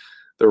spend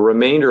the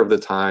remainder of the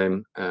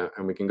time,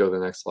 and we can go to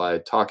the next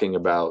slide, talking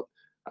about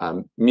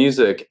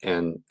music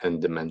and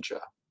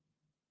dementia.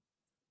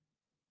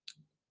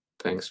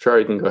 Thanks,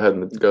 Charlie. You can go ahead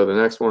and go to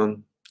the next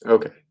one.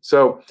 Okay,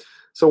 so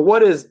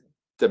what is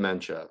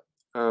dementia?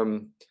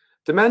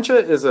 Dementia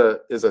is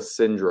a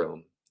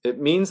syndrome. It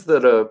means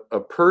that a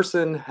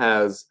person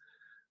has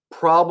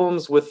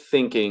problems with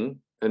thinking,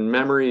 and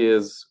memory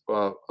is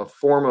a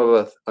form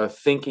of a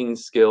thinking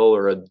skill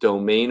or a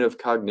domain of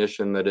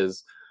cognition that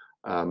is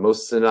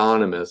most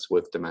synonymous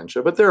with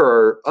dementia. But there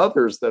are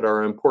others that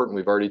are important.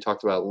 We've already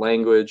talked about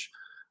language,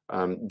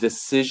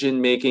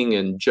 decision-making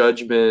and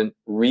judgment,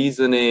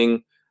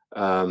 reasoning.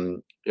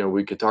 You know,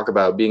 we could talk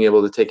about being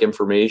able to take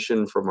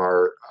information from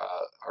our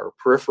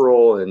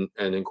peripheral and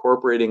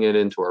incorporating it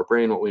into our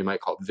brain, what we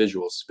might call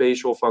visual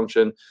spatial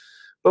function.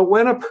 But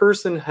when a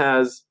person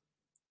has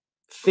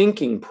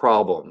thinking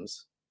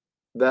problems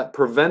that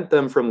prevent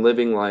them from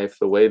living life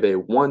the way they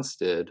once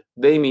did,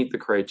 they meet the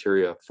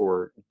criteria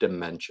for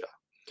dementia.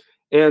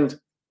 And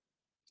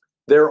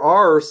there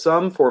are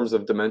some forms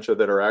of dementia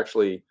that are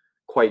actually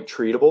quite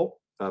treatable.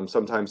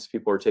 Sometimes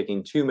people are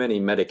taking too many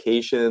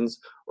medications,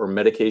 or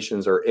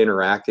medications are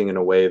interacting in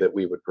a way that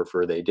we would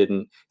prefer they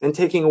didn't. And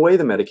taking away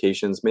the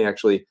medications may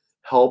actually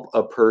help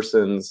a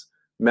person's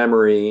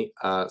memory,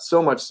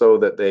 so much so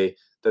that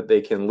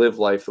they can live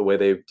life the way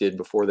they did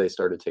before they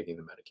started taking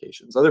the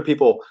medications. Other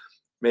people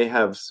may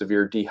have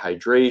severe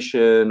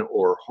dehydration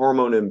or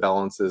hormone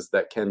imbalances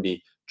that can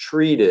be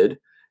treated,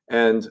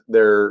 and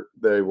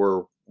they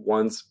were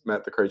once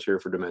met the criteria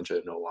for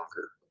dementia, no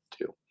longer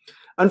do.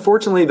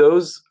 Unfortunately,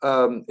 those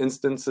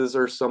instances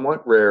are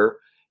somewhat rare,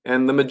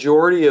 and the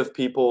majority of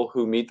people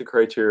who meet the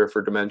criteria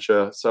for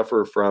dementia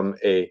suffer from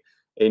a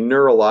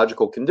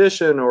neurological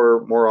condition,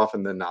 or more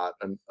often than not,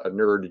 a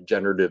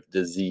neurodegenerative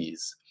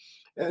disease.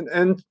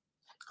 And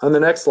on the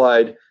next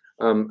slide,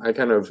 I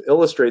kind of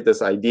illustrate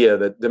this idea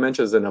that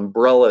dementia is an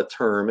umbrella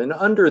term, and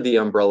under the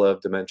umbrella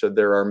of dementia,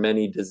 there are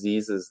many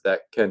diseases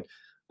that can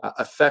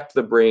affect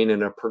the brain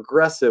in a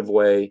progressive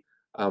way,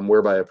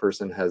 whereby a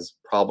person has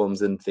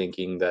problems in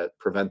thinking that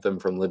prevent them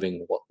from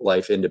living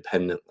life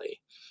independently.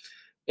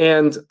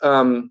 And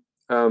I'm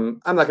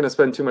not going to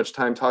spend too much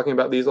time talking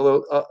about these,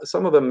 although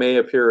some of them may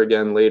appear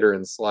again later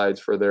in slides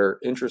for their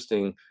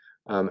interesting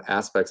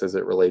aspects as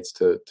it relates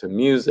to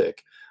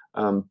music.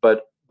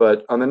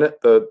 But on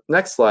the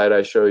next slide,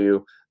 I show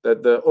you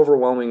that the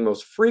overwhelming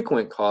most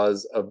frequent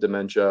cause of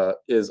dementia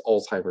is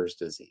Alzheimer's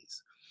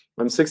disease.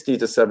 60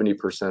 to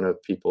 70%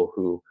 of people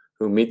who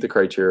meet the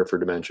criteria for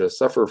dementia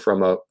suffer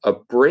from a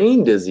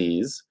brain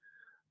disease,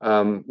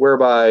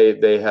 whereby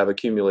they have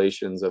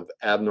accumulations of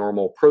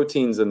abnormal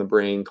proteins in the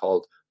brain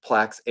called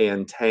plaques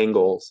and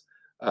tangles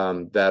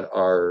that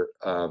are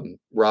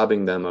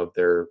robbing them of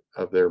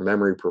their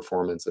memory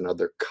performance and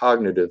other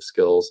cognitive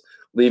skills,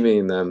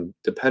 leaving them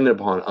dependent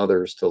upon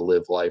others to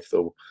live life,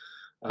 to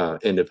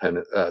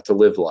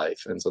live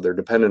life. And so they're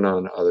dependent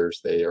on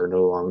others. They are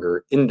no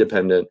longer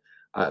independent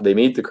they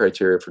meet the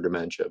criteria for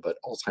dementia, but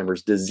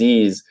Alzheimer's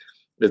disease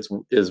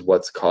is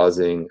what's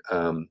causing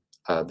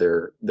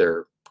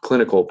their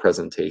clinical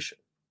presentation.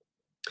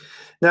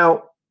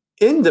 Now,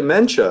 in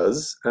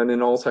dementias, and in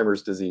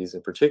Alzheimer's disease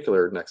in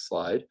particular, next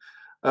slide,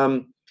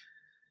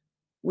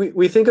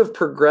 we think of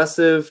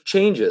progressive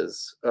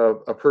changes.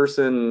 A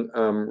person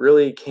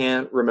really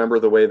can't remember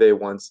the way they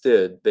once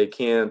did. They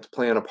can't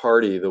plan a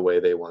party the way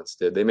they once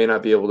did. They may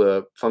not be able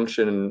to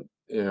function,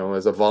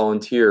 as a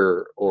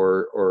volunteer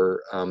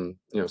or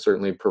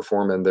certainly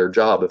perform in their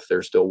job if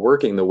they're still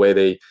working the way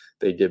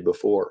they did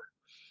before.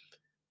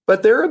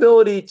 But their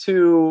ability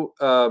to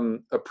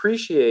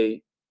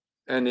appreciate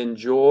and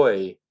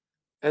enjoy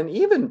and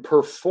even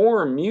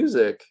perform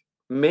music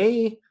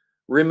may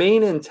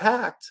remain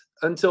intact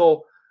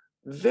until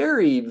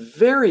very,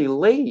 very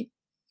late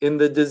in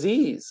the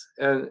disease.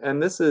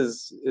 And this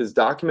is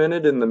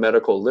documented in the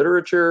medical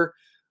literature.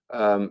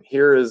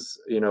 Here is,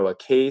 a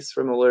case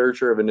from the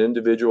literature of an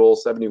individual,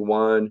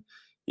 71.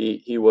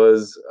 He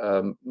was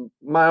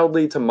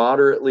mildly to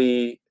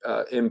moderately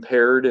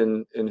impaired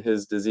in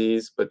his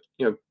disease, but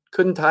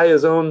couldn't tie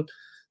his own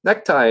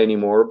necktie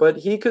anymore. But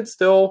he could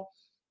still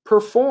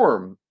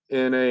perform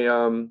in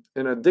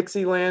a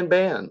Dixieland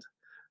band.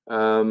 I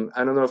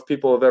don't know if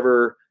people have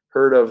ever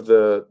heard of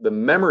the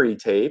memory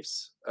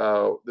tapes.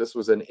 This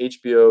was an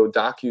HBO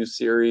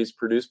docu-series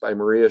produced by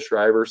Maria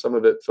Shriver. Some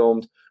of it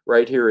filmed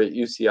right here at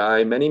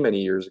UCI many, many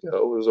years ago.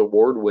 It was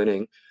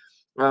award-winning.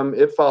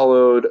 It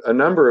followed a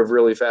number of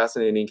really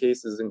fascinating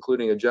cases,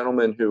 including a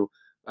gentleman who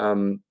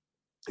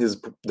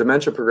his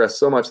dementia progressed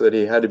so much that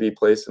he had to be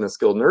placed in a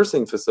skilled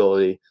nursing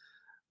facility.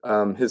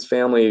 His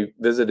family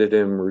visited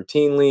him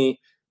routinely.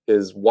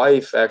 His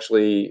wife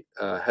actually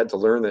had to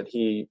learn that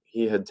he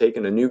had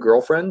taken a new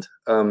girlfriend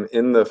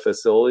in the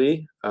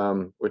facility,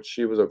 which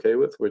she was okay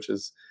with, which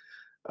is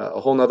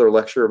a whole nother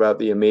lecture about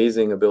the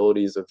amazing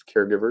abilities of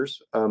caregivers.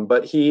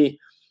 But he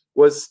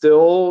was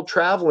still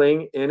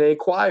traveling in a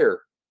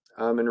choir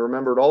and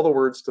remembered all the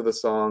words to the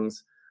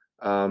songs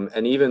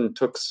and even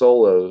took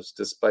solos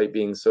despite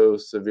being so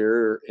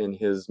severe in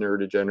his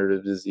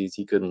neurodegenerative disease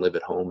he couldn't live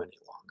at home any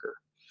longer.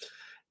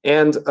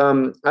 And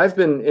I've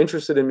been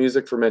interested in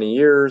music for many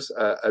years.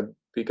 I've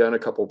begun a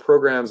couple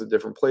programs at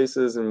different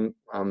places, and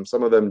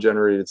some of them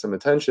generated some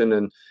attention.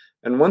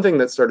 And one thing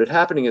that started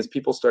happening is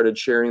people started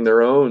sharing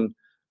their own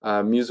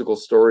musical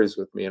stories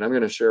with me. And I'm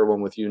going to share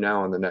one with you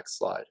now on the next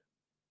slide.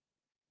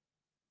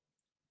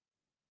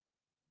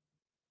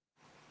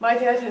 My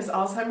dad has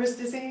Alzheimer's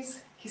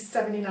disease. He's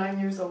 79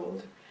 years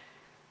old.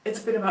 It's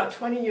been about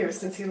 20 years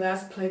since he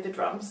last played the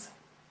drums,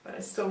 but I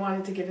still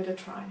wanted to give it a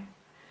try.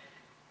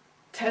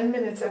 10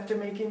 minutes after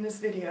making this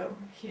video,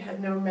 he had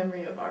no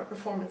memory of our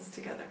performance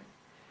together.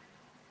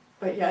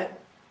 But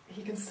yet,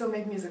 he can still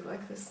make music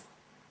like this.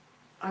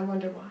 I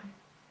wonder why.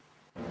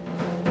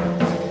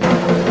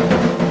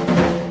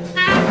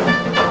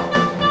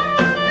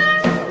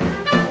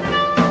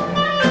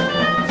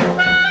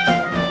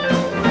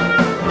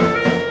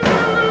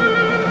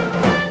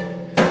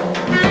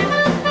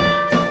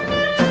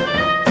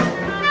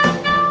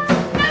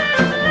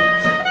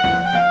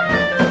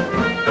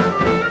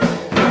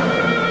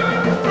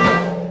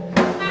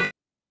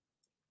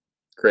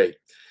 Great.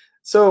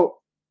 So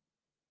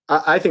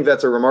I think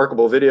that's a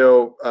remarkable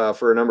video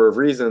for a number of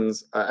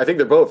reasons. I think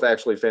they're both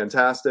actually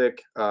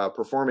fantastic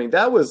performing.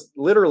 That was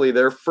literally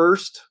their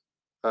first,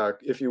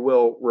 if you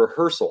will,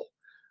 rehearsal.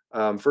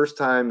 First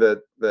time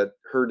that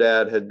her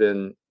dad had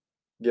been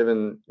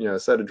given, a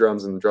set of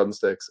drums and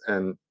drumsticks,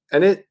 and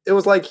it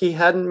was like he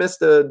hadn't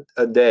missed a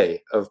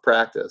day of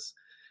practice.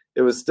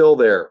 It was still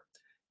there,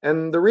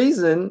 and the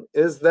reason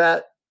is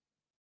that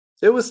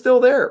it was still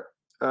there.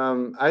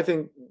 I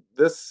think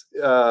this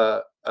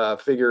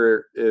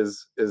figure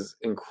is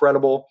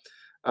incredible.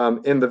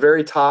 In the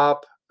very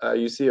top,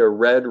 you see a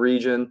red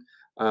region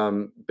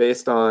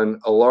based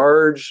on a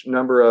large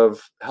number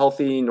of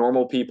healthy,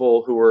 normal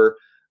people who were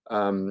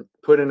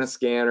put in a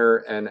scanner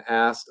and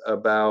asked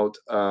about,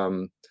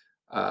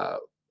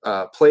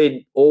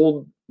 played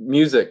old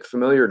music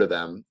familiar to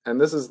them. And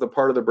this is the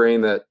part of the brain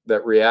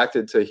that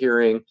reacted to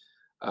hearing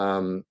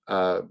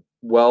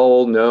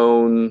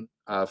well-known,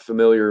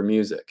 familiar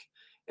music.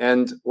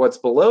 And what's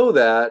below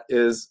that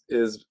is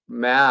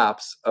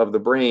maps of the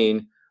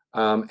brain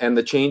and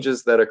the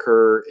changes that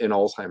occur in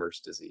Alzheimer's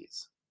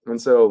disease. And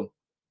so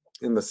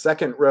in the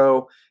second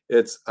row,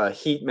 it's a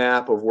heat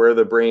map of where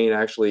the brain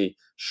actually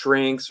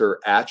shrinks or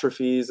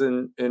atrophies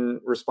in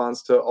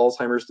response to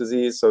Alzheimer's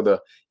disease. So the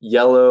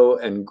yellow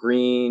and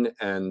green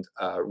and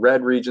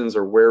red regions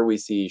are where we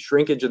see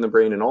shrinkage in the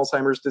brain in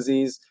Alzheimer's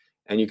disease.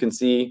 And you can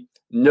see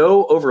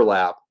no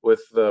overlap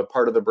with the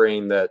part of the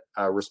brain that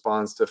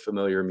responds to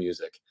familiar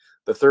music.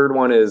 The third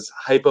one is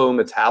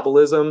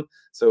hypometabolism.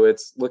 So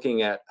it's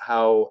looking at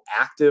how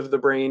active the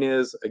brain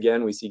is.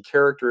 Again, we see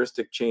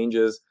characteristic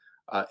changes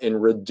in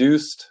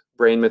reduced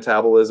brain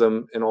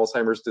metabolism in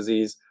Alzheimer's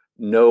disease.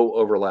 No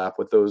overlap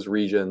with those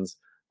regions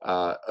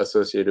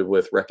associated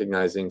with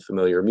recognizing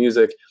familiar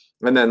music.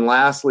 And then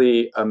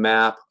lastly, a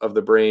map of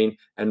the brain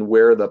and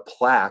where the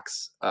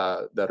plaques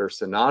that are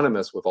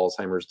synonymous with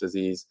Alzheimer's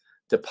disease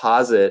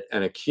deposit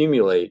and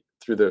accumulate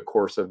through the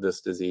course of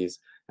this disease.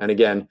 And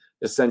again,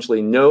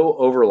 essentially no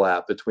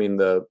overlap between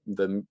the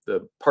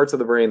parts of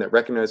the brain that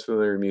recognize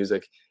familiar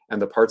music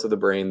and the parts of the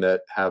brain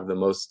that have the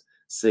most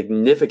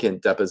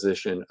significant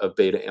deposition of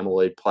beta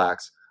amyloid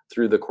plaques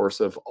through the course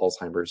of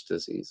Alzheimer's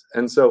disease.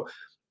 And so,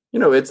 you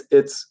know, it's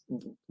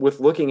with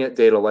looking at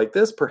data like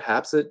this,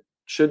 perhaps it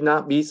should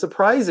not be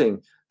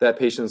surprising that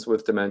patients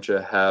with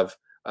dementia have,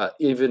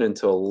 even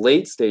until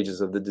late stages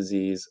of the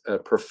disease, a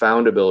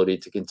profound ability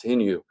to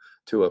continue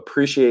to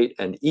appreciate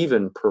and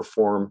even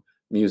perform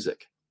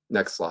music.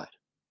 Next slide.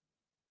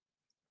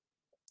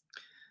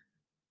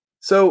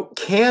 So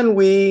can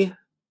we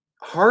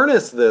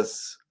harness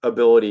this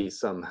ability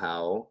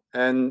somehow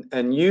and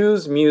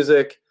use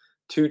music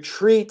to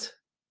treat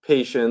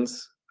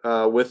patients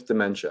with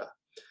dementia?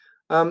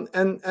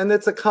 And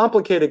it's a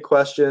complicated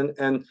question.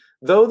 And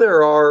though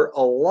there are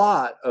a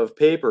lot of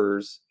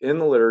papers in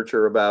the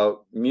literature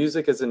about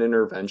music as an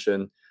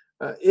intervention,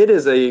 it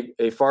is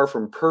a far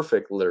from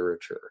perfect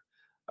literature.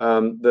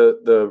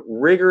 The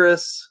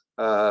rigorous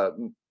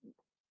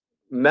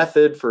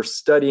method for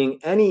studying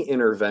any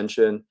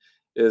intervention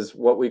is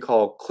what we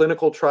call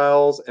clinical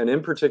trials, and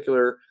in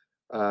particular,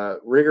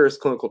 rigorous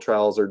clinical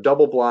trials are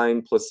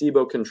double-blind,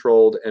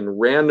 placebo-controlled, and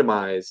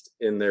randomized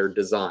in their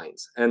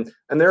designs. And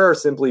there are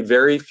simply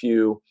very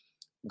few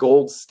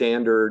gold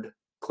standard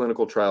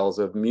clinical trials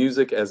of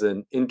music as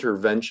an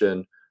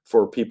intervention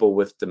for people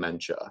with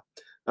dementia.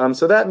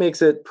 So that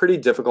makes it pretty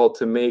difficult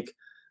to make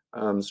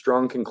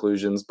strong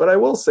conclusions. But I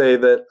will say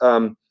that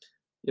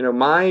you know,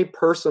 my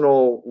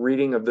personal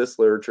reading of this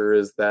literature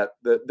is that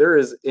there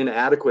is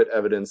inadequate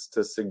evidence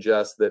to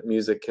suggest that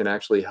music can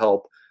actually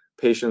help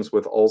patients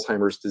with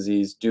Alzheimer's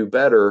disease do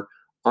better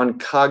on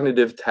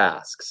cognitive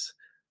tasks.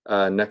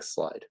 Next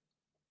slide.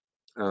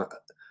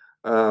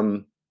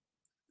 The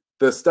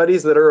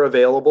studies that are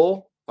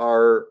available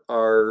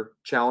are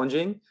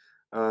challenging.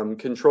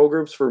 Control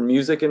groups for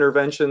music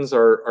interventions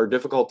are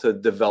difficult to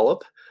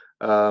develop.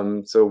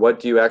 So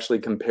what do you actually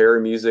compare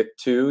music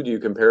to? Do you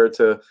compare it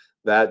to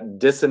that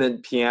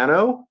dissonant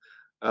piano,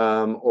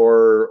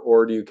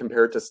 or do you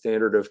compare it to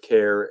standard of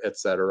care, et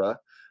cetera?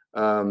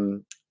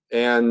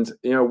 And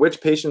you know, which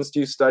patients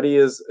do you study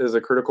is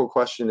a critical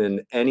question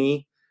in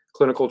any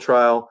clinical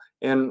trial.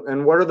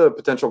 And what are the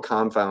potential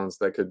confounds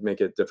that could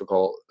make it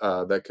difficult,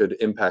 that could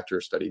impact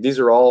your study? These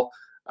are all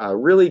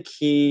really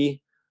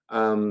key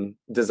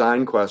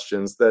design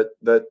questions that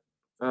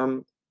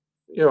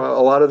you know,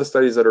 a lot of the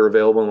studies that are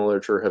available in the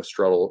literature have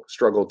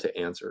struggled to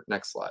answer.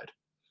 Next slide.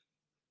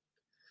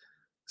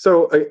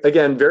 So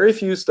again, very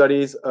few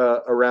studies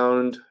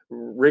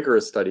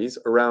rigorous studies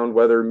around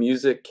whether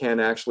music can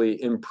actually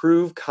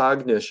improve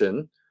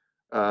cognition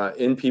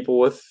in people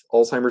with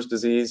Alzheimer's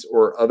disease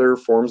or other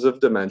forms of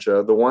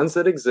dementia. The ones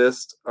that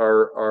exist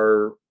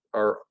are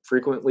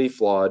frequently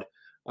flawed,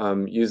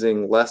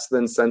 using less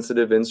than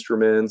sensitive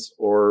instruments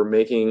or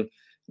making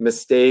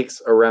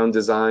mistakes around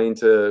design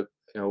to,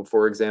 you know,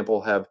 for example,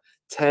 have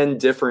 10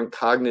 different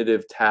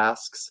cognitive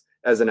tasks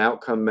as an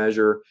outcome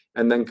measure,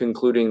 and then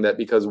concluding that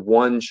because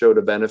one showed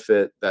a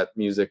benefit, that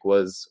music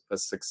was a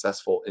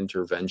successful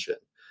intervention.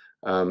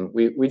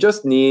 We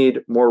just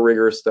need more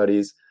rigorous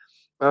studies,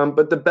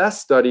 but the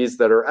best studies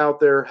that are out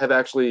there have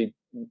actually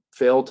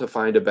failed to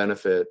find a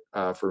benefit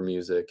for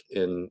music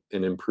in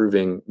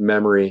improving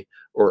memory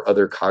or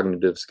other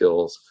cognitive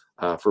skills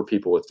for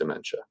people with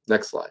dementia.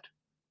 Next slide.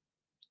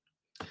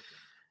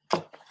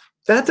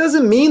 That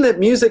doesn't mean that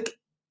music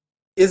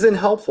isn't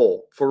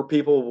helpful for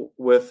people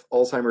with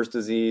Alzheimer's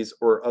disease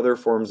or other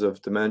forms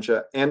of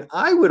dementia. And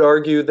I would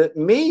argue that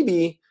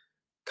maybe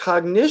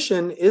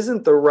cognition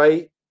isn't the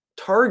right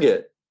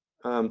target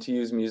to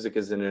use music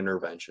as an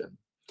intervention.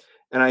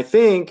 And I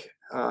think,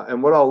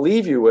 and what I'll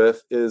leave you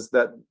with is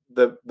that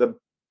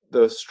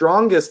the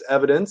strongest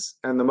evidence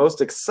and the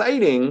most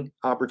exciting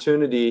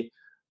opportunity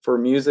for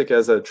music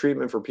as a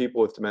treatment for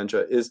people with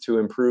dementia is to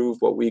improve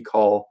what we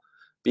call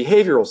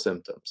behavioral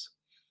symptoms.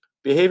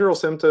 Behavioral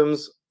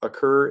symptoms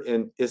occur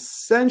in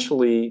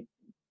essentially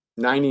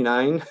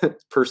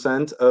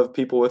 99% of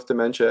people with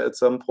dementia at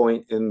some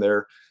point in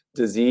their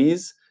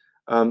disease.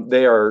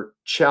 They are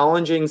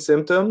challenging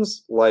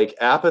symptoms like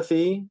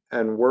apathy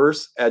and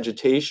worse,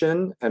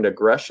 agitation and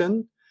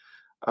aggression.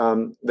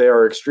 They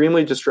are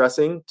extremely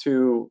distressing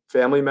to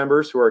family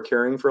members who are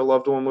caring for a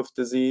loved one with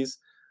disease.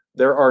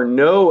 There are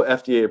no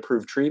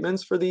FDA-approved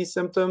treatments for these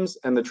symptoms,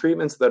 and the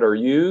treatments that are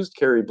used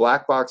carry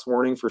black box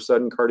warning for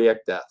sudden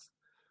cardiac death.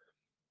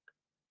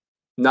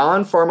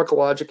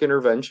 Non-pharmacologic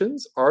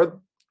interventions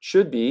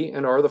should be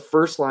and are the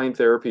first-line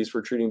therapies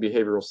for treating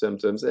behavioral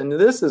symptoms, and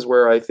this is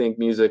where I think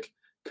music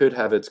could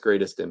have its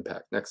greatest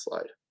impact. Next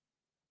slide.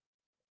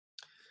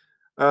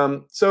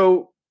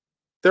 So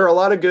there are a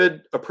lot of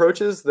good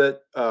approaches that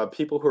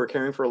people who are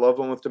caring for a loved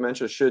one with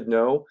dementia should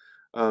know.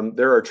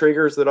 There are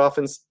triggers that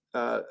often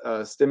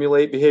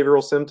stimulate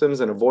behavioral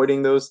symptoms, and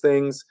avoiding those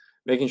things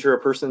making sure a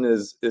person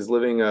is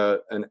living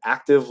an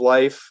active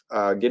life,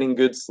 getting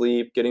good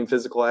sleep, getting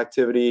physical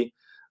activity.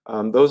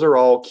 Those are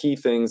all key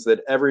things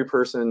that every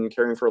person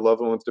caring for a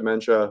loved one with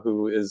dementia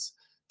who is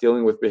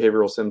dealing with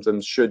behavioral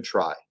symptoms should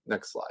try.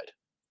 Next slide.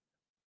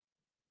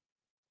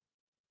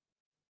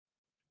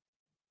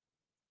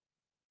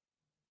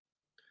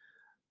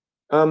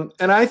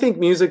 And I think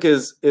music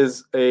is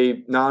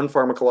a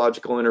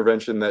non-pharmacological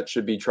intervention that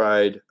should be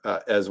tried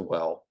as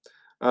well.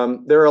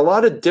 There are a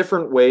lot of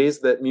different ways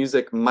that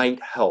music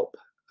might help.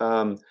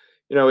 You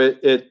know,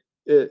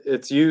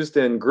 it's used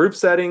in group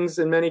settings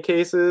in many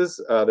cases.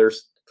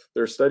 There's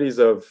studies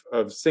of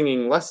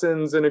singing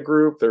lessons in a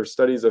group. There's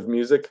studies of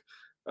music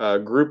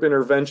group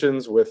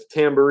interventions with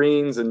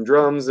tambourines and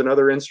drums and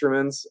other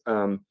instruments.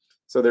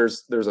 So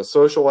there's a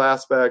social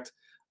aspect.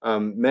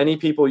 Many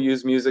people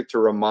use music to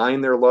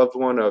remind their loved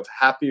one of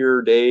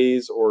happier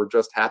days or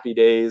just happy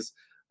days,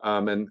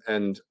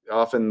 and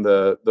often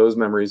those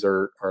memories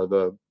are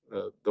the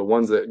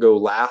ones that go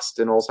last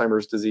in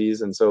Alzheimer's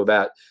disease, and so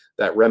that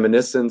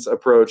reminiscence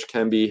approach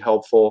can be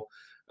helpful.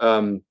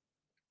 You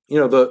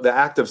know, the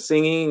act of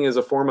singing is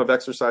a form of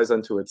exercise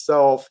unto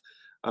itself.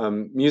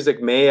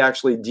 Music may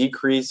actually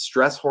decrease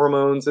stress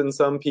hormones in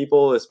some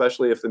people,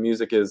 especially if the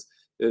music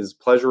is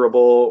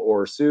pleasurable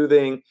or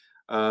soothing.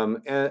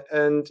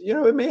 And you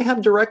know, it may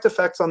have direct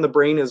effects on the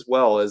brain as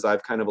well, as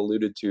I've kind of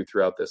alluded to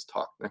throughout this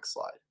talk. Next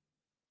slide.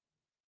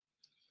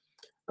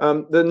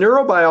 The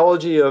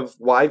neurobiology of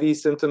why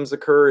these symptoms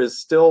occur is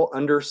still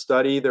under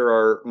study. There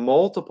are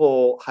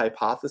multiple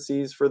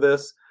hypotheses for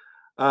this.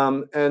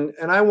 And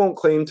I won't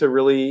claim to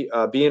really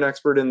be an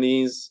expert in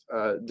these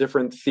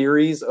different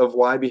theories of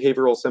why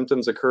behavioral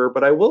symptoms occur,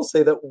 but I will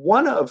say that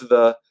one of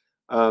the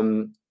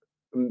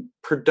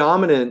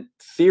predominant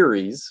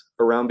theories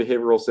around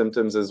behavioral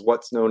symptoms is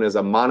what's known as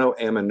a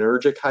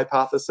monoaminergic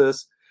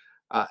hypothesis.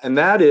 And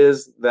that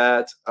is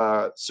that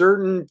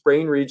certain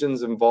brain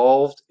regions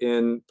involved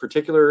in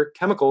particular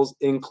chemicals,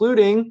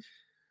 including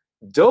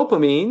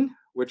dopamine,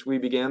 which we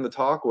began the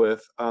talk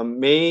with,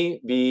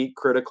 may be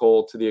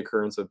critical to the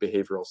occurrence of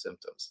behavioral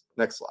symptoms.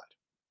 Next slide.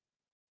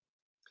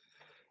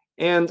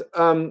 And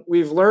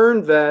we've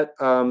learned that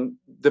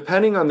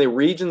depending on the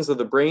regions of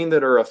the brain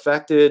that are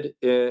affected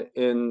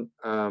in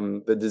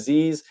the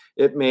disease,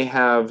 it may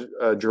have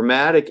a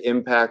dramatic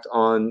impact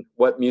on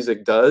what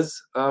music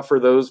does for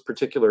those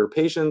particular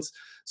patients.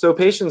 So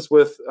patients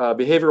with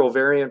behavioral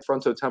variant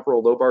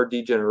frontotemporal lobar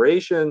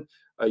degeneration,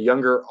 a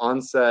younger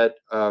onset,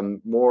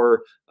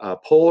 more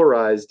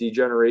polarized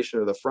degeneration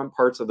of the front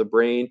parts of the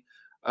brain,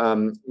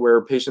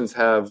 where patients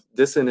have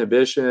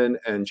disinhibition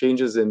and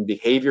changes in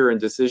behavior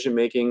and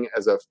decision-making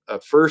as a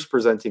first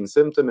presenting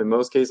symptom in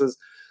most cases,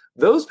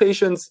 those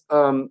patients,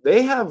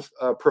 they have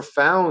a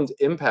profound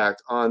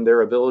impact on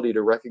their ability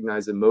to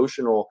recognize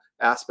emotional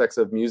aspects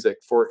of music,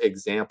 for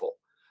example.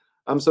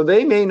 So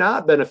they may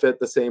not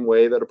benefit the same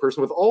way that a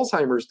person with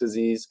Alzheimer's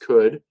disease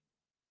could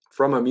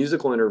from a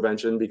musical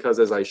intervention, because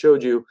as I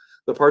showed you,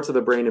 the parts of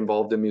the brain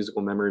involved in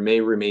musical memory may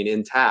remain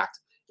intact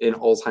in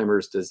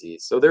Alzheimer's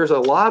disease. So there's a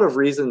lot of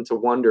reason to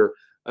wonder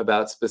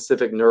about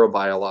specific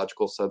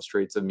neurobiological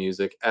substrates of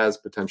music as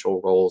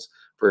potential roles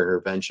for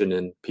intervention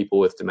in people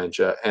with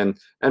dementia, and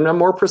a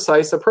more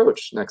precise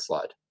approach. Next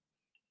slide.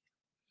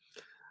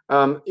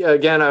 Yeah,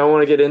 again, I don't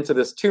want to get into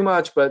this too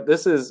much, but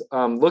this is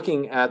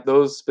looking at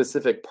those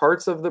specific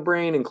parts of the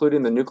brain,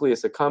 including the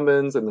nucleus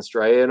accumbens and the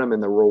striatum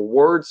and the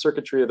reward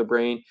circuitry of the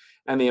brain,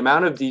 and the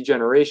amount of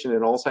degeneration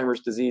in Alzheimer's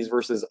disease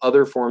versus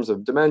other forms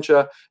of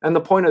dementia. And the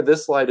point of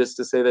this slide is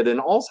to say that in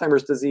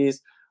Alzheimer's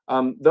disease,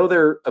 though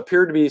there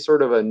appeared to be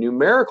sort of a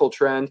numerical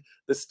trend,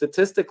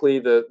 statistically,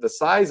 the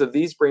size of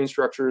these brain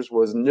structures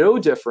was no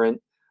different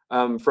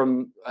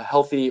from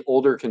healthy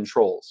older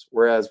controls,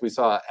 whereas we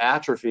saw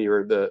atrophy,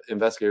 or the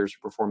investigators who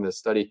performed this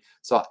study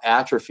saw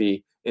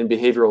atrophy in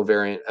behavioral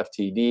variant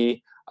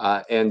FTD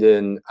and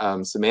in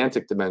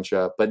semantic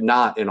dementia, but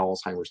not in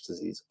Alzheimer's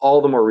disease.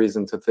 All the more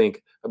reason to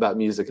think about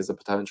music as a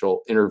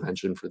potential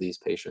intervention for these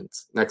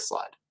patients. Next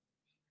slide.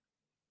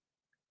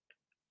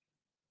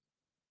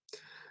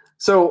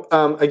 So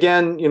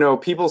again, you know,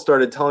 people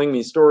started telling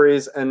me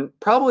stories, and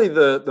probably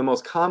the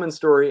most common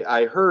story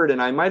I heard,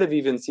 and I might have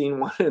even seen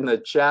one in the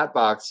chat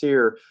box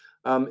here,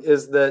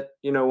 is that,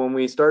 you know, when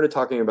we started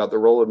talking about the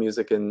role of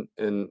music in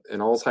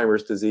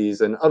Alzheimer's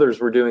disease, and others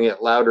were doing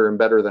it louder and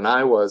better than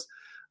I was,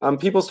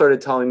 people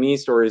started telling me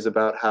stories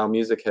about how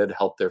music had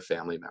helped their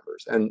family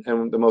members. And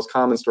the most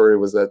common story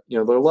was that, you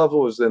know, their loved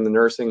one was in the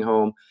nursing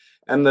home,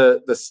 and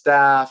the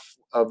staff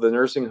of the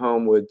nursing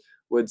home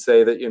would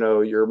say that, you know,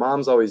 your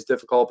mom's always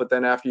difficult, but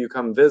then after you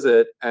come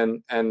visit,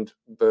 and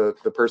the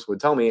person would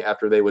tell me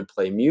after they would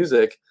play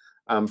music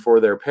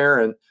for their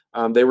parent,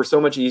 they were so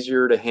much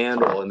easier to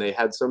handle, and they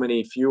had so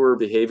many fewer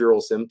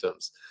behavioral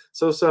symptoms.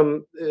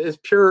 So it's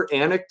pure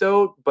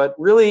anecdote, but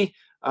really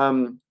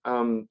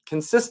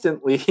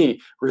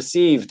consistently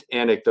received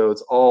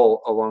anecdotes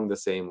all along the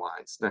same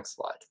lines. Next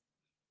slide.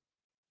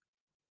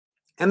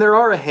 And there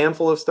are a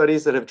handful of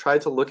studies that have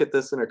tried to look at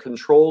this in a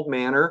controlled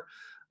manner.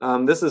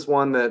 This is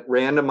one that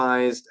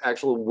randomized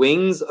actual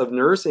wings of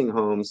nursing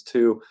homes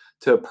to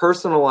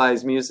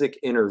personalize music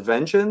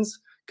interventions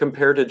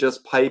compared to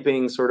just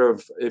piping sort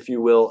of, if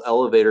you will,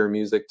 elevator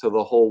music to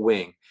the whole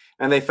wing.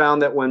 And they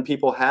found that when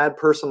people had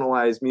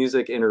personalized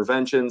music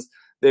interventions,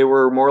 they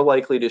were more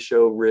likely to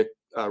show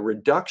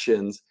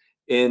reductions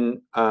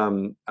in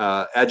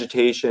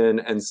agitation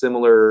and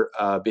similar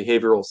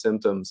behavioral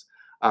symptoms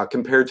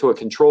compared to a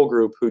control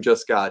group who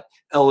just got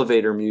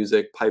elevator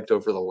music piped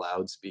over the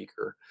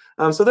loudspeaker.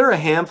 So there are a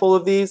handful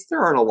of these. There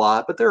aren't a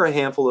lot, but there are a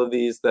handful of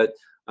these that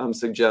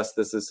suggest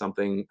this is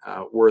something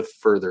worth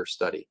further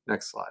study.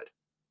 Next slide.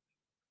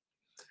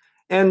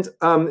 And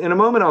in a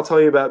moment, I'll tell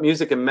you about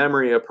Music and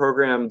Memory, a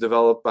program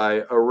developed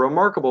by a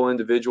remarkable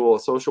individual, a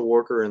social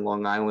worker in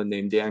Long Island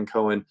named Dan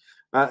Cohen.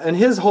 And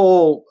his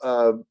whole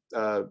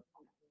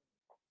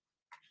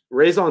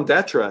raison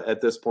d'etre at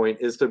this point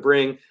is to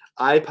bring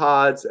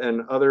iPods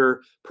and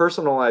other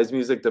personalized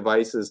music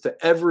devices to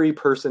every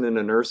person in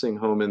a nursing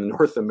home in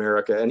North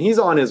America. And he's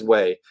on his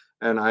way,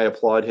 and I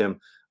applaud him.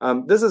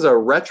 This is a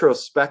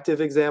retrospective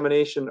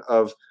examination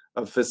of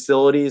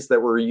facilities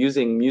that were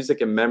using music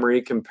and memory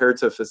compared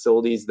to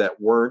facilities that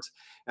weren't.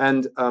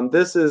 And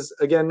this is,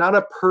 again, not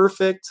a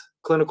perfect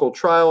clinical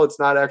trial. It's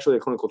not actually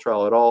a clinical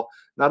trial at all.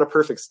 Not a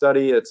perfect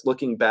study. It's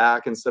looking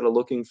back instead of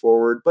looking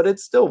forward. But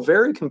it's still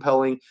very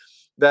compelling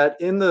that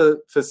in the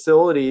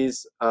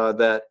facilities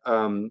that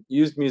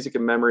used music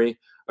and memory,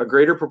 a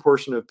greater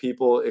proportion of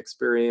people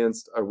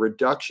experienced a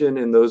reduction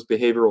in those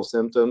behavioral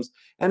symptoms.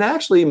 And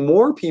actually,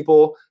 more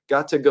people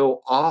got to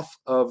go off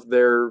of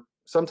their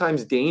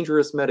sometimes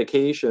dangerous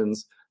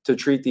medications to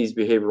treat these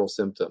behavioral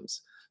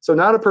symptoms. So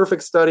not a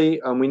perfect study.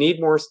 We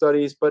need more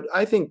studies, but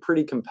I think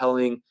pretty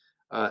compelling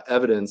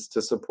evidence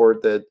to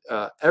support that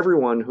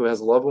everyone who has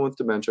a loved one with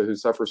dementia who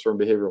suffers from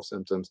behavioral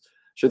symptoms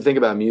should think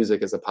about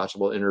music as a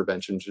possible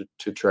intervention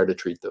to try to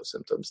treat those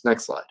symptoms.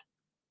 Next slide.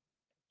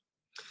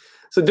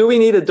 So do we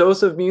need a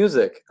dose of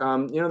music?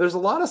 There's a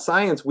lot of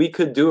science we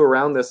could do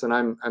around this, and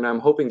I'm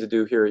hoping to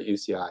do here at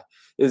UCI.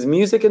 Is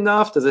music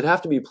enough? Does it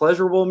have to be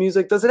pleasurable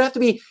music? Does it have to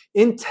be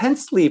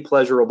intensely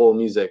pleasurable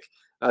music?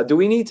 Do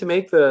we need to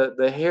make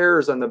the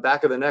hairs on the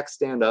back of the neck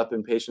stand up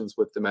in patients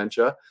with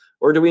dementia?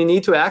 Or do we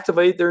need to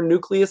activate their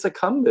nucleus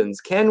accumbens?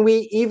 Can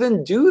we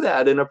even do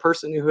that in a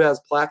person who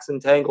has plaques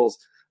and tangles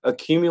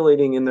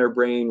accumulating in their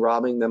brain,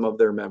 robbing them of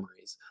their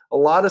memories? A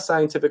lot of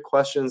scientific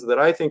questions that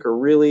I think are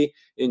really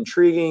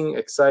intriguing,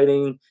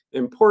 exciting,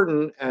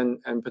 important,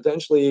 and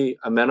potentially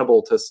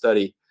amenable to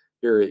study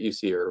here at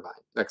UC Irvine.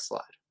 Next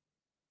slide.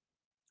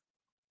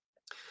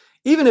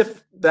 Even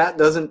if that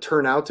doesn't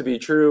turn out to be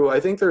true, I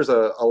think there's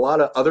a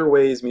lot of other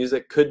ways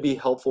music could be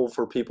helpful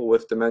for people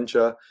with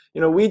dementia.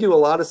 We do a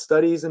lot of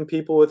studies in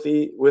people with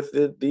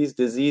these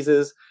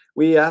diseases.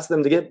 We ask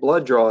them to get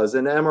blood draws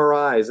and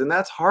MRIs, and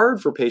that's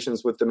hard for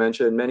patients with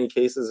dementia in many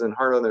cases, and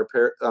hard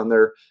on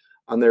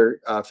their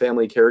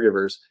family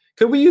caregivers.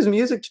 Could we use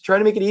music to try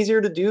to make it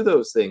easier to do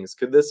those things?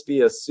 Could this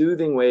be a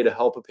soothing way to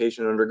help a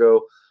patient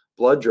undergo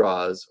blood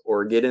draws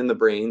or get in the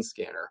brain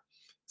scanner?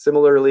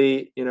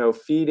 Similarly,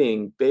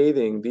 feeding,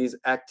 bathing, these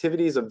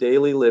activities of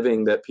daily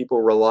living that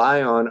people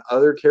rely on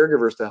other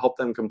caregivers to help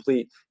them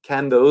complete,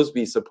 can those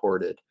be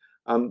supported?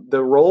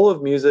 The role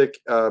of music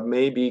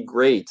may be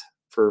great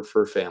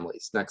for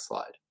families. Next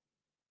slide.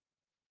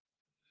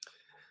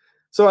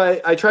 So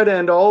I try to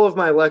end all of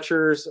my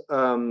lectures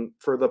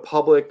for the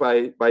public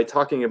by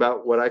talking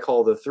about what I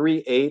call the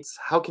 3 8s.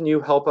 How can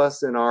you help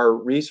us in our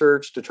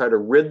research to try to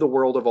rid the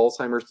world of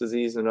Alzheimer's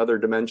disease and other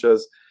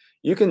dementias?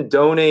 You can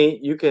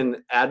donate, you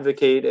can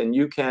advocate, and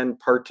you can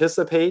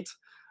participate.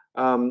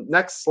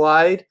 Next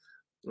slide.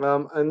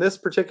 On this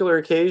particular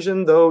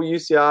occasion, though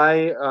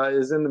UCI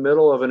is in the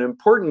middle of an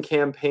important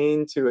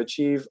campaign to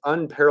achieve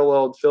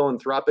unparalleled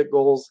philanthropic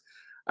goals,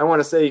 I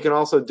want to say you can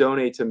also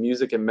donate to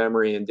Music and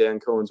Memory and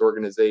Dan Cohen's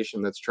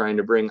organization that's trying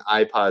to bring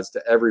iPods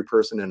to every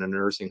person in a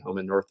nursing home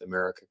in North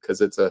America, because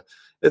it's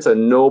a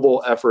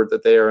noble effort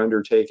that they are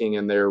undertaking,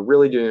 and they're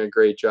really doing a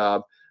great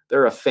job.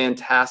 They're a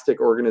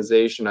fantastic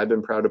organization. I've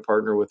been proud to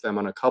partner with them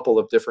on a couple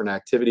of different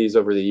activities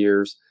over the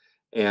years,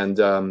 and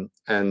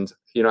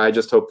I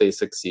just hope they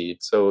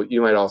succeed. So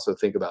you might also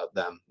think about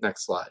them.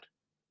 Next slide.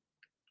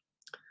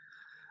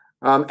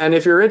 And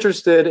if you're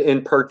interested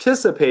in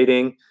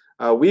participating,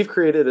 we've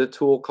created a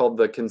tool called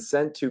the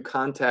Consent to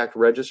Contact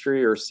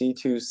Registry, or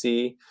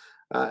C2C.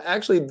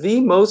 Actually, the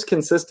most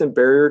consistent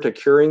barrier to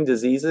curing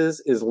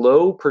diseases is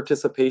low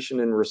participation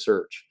in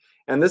research.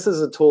 And this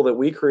is a tool that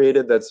we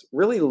created that's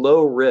really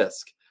low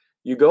risk.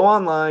 You go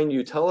online,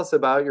 you tell us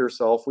about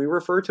yourself. We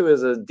refer to it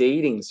as a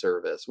dating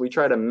service. We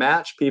try to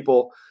match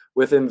people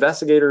with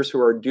investigators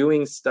who are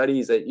doing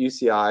studies at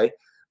UCI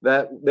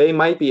that they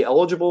might be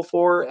eligible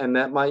for and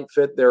that might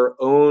fit their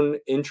own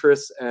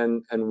interests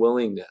and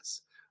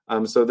willingness.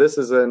 So this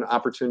is an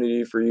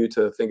opportunity for you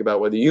to think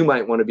about whether you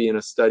might want to be in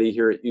a study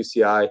here at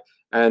UCI.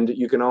 And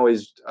you can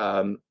always,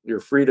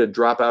 you're free to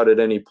drop out at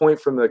any point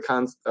from the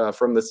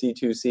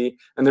C2C,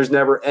 and there's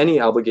never any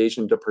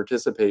obligation to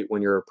participate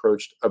when you're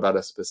approached about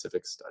a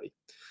specific study.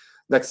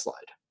 Next slide.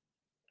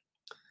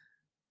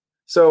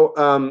 So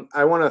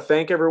I want to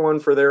thank everyone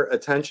for their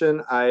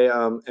attention. I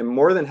am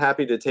more than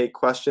happy to take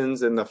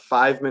questions in the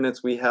 5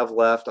 minutes we have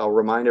left. I'll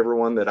remind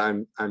everyone that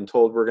I'm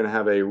told we're going to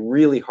have a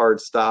really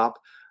hard stop.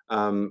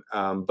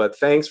 But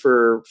thanks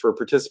for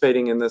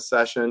participating in this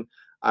session.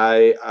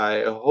 I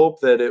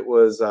hope that it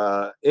was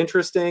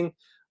interesting.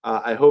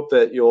 I hope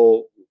that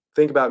you'll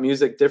think about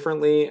music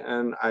differently,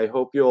 and I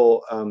hope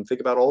you'll think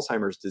about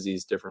Alzheimer's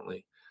disease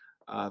differently.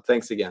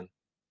 Thanks again.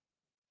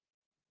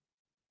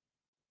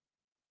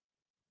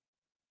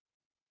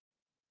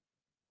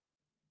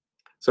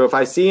 So if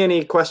I see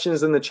any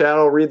questions in the chat,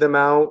 I'll read them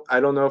out. I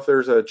don't know if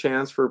there's a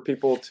chance for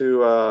people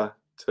to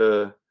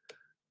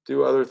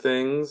do other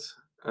things.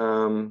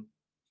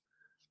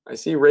 I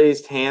see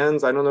raised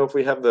hands. I don't know if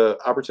we have the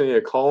opportunity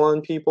to call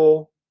on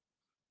people.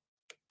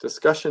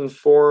 Discussion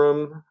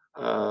forum.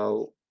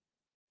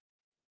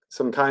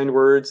 Some kind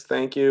words.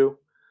 Thank you.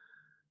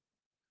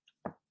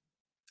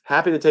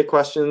 Happy to take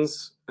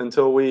questions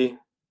until we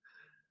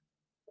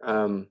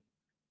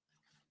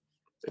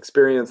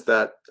experience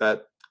that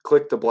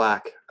click to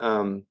black.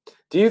 Do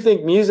you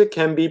think music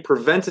can be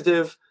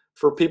preventative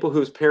for people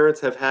whose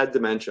parents have had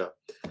dementia?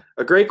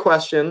 A great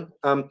question.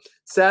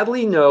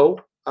 Sadly, no.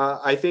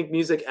 I think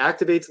music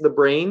activates the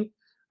brain.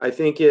 I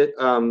think it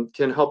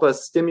can help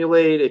us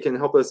stimulate. It can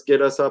help us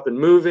get us up and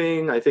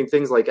moving. I think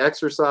things like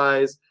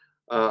exercise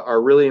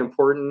are really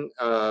important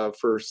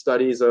for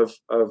studies of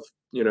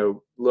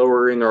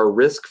lowering our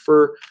risk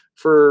for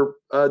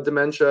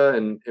dementia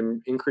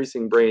and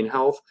increasing brain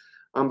health.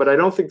 But I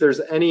don't think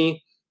there's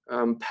any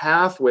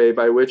pathway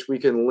by which we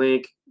can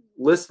link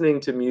listening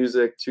to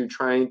music to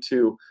trying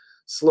to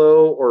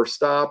slow or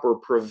stop or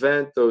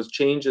prevent those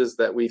changes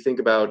that we think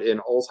about in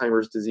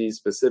Alzheimer's disease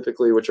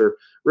specifically, which are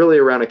really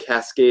around a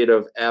cascade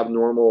of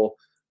abnormal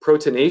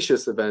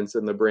proteinaceous events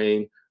in the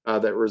brain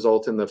that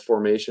result in the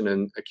formation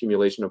and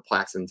accumulation of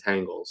plaques and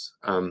tangles.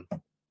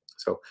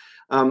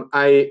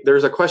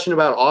 There's a question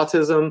about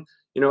autism.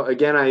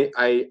 Again,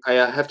 I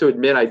have to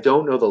admit I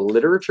don't know the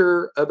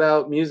literature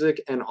about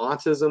music and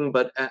autism,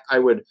 but I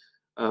would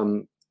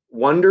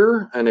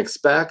wonder and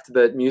expect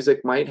that music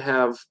might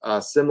have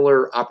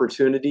similar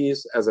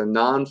opportunities as a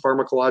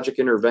non-pharmacologic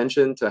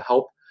intervention to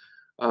help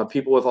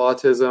people with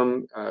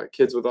autism,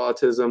 kids with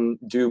autism,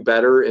 do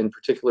better in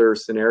particular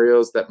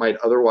scenarios that might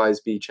otherwise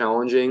be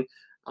challenging.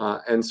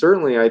 And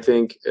certainly, I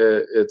think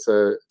it's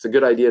a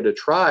good idea to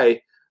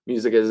try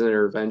music as an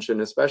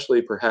intervention,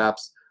 especially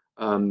perhaps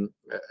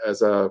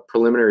as a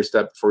preliminary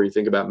step before you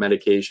think about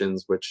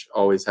medications, which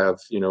always have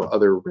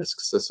other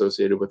risks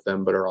associated with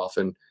them, but are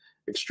often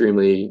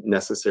extremely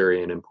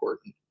necessary and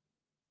important.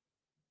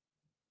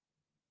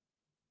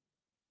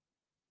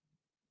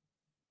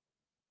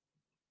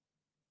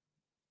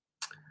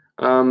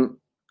 I'm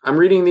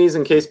reading these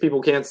in case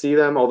people can't see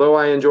them. Although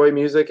I enjoy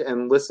music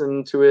and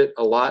listen to it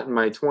a lot in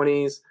my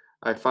 20s,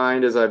 I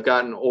find as I've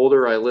gotten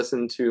older, I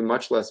listen to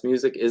much less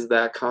music. Is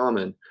that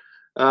common?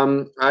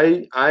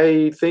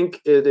 I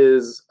think it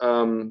is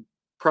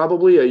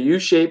probably a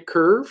U-shaped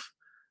curve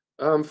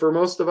for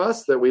most of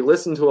us, that we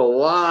listen to a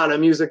lot of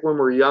music when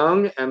we're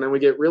young, and then we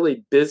get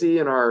really busy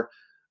in our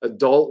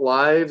adult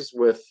lives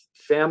with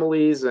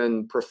families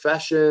and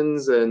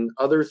professions and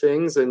other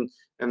things, and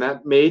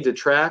that may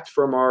detract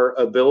from our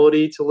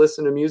ability to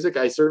listen to music.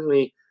 I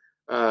certainly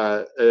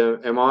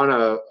am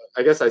on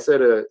I guess I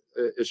said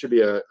it should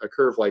be a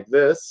curve like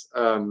this,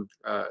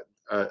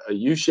 a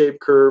U-shaped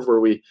curve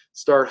where we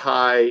start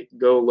high,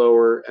 go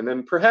lower, and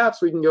then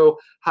perhaps we can go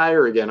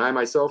higher again. I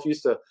myself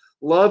used to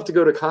love to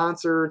go to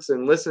concerts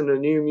and listen to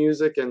new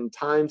music, and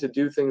time to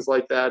do things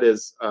like that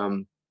is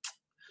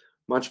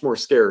much more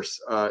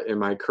scarce in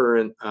my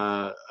current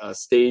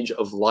stage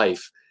of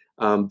life.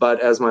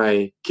 But as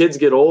my kids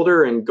get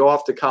older and go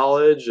off to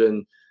college,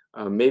 and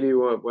maybe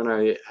when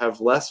I have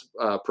less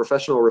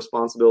professional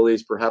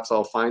responsibilities, perhaps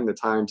I'll find the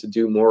time to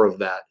do more of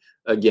that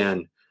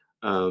again.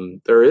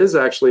 There is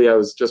actually, I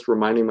was just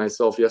reminding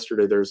myself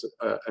yesterday, there's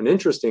an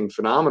interesting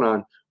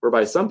phenomenon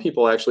whereby some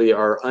people actually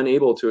are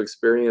unable to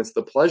experience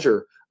the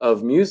pleasure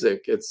of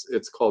music.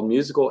 It's called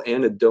musical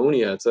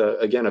anhedonia. It's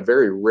again a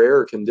very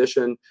rare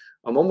condition,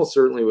 almost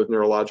certainly with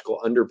neurological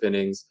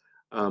underpinnings.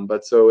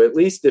 But so at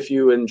least if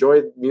you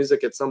enjoy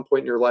music at some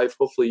point in your life,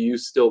 hopefully you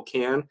still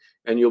can,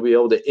 and you'll be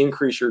able to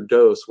increase your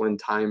dose when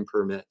time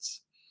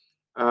permits.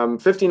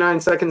 59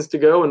 seconds to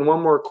go, and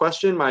one more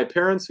question. My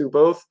parents, who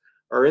both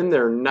are in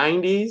their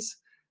 90s,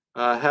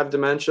 have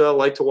dementia,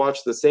 like to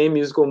watch the same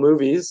musical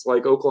movies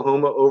like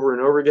Oklahoma over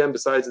and over again.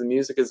 Besides the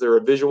music, is there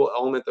a visual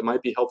element that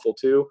might be helpful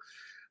too?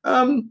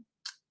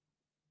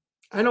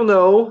 I don't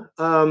know.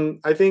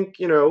 I think,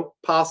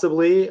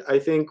 possibly. I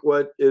think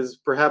what is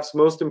perhaps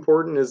most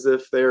important is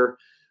if they're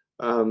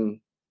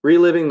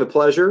reliving the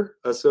pleasure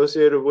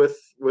associated with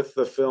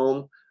the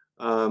film,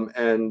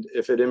 and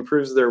if it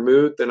improves their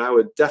mood, then I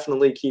would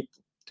definitely keep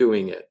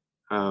doing it.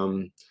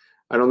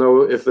 I don't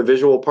know if the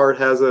visual part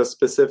has a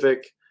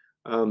specific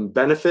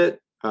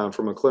benefit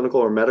from a clinical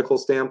or medical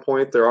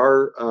standpoint. There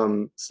are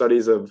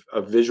studies of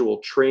visual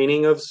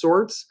training of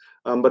sorts,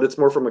 but it's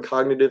more from a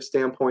cognitive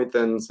standpoint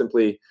than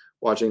simply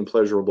watching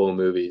pleasurable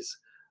movies.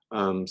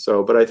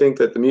 But I think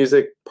that the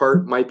music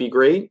part might be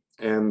great,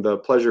 and the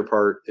pleasure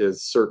part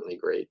is certainly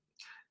great.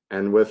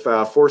 And with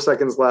 4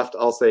 seconds left,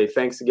 I'll say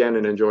thanks again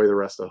and enjoy the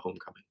rest of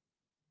homecoming.